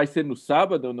 que vai ser no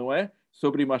sábado, não é?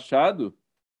 Sobre Machado.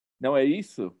 Não é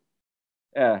isso?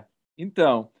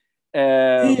 Então...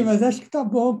 Sim, mas acho que tá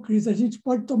bom, Cris. A gente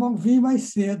pode tomar um vinho mais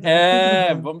cedo.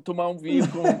 Vamos tomar um vinho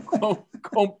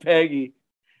com Peggy.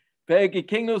 Peggy,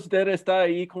 quem nos dera estar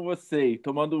aí com você,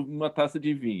 tomando uma taça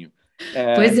de vinho.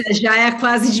 Pois é, já é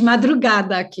quase de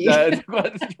madrugada aqui. Já é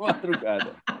quase de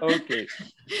madrugada. Ok.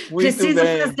 Muito Preciso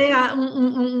bem. fazer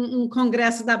um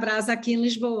congresso da BRASA aqui em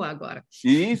Lisboa agora.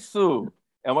 Isso!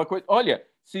 É uma coisa... Olha,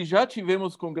 se já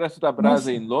tivemos congresso da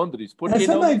BRASA em Londres, por que não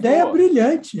Essa é uma ideia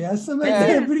brilhante. Essa é uma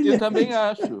ideia brilhante. Eu também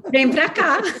acho. Vem para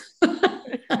cá.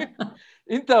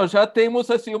 Então, já temos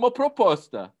assim uma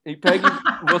proposta. E Peggy,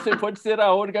 você pode ser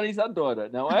a organizadora,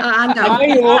 não é? Não.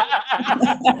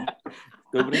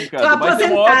 Estou brincando, mas é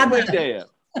uma ótima ideia.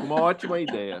 Uma ótima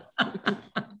ideia.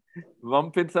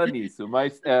 Vamos pensar nisso.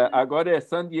 Mas agora é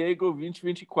San Diego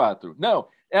 2024. Não,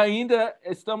 ainda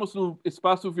estamos no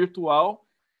espaço virtual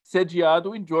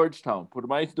sediado em Georgetown por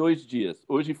mais 2 dias.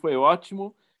 Hoje foi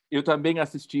ótimo. Eu também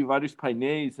assisti vários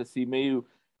painéis, assim, meio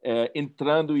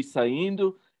entrando e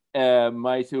saindo,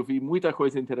 mas eu vi muita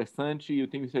coisa interessante e eu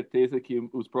tenho certeza que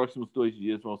os próximos 2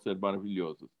 dias vão ser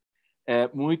maravilhosos.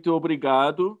 Muito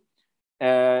obrigado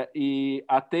e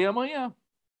até amanhã.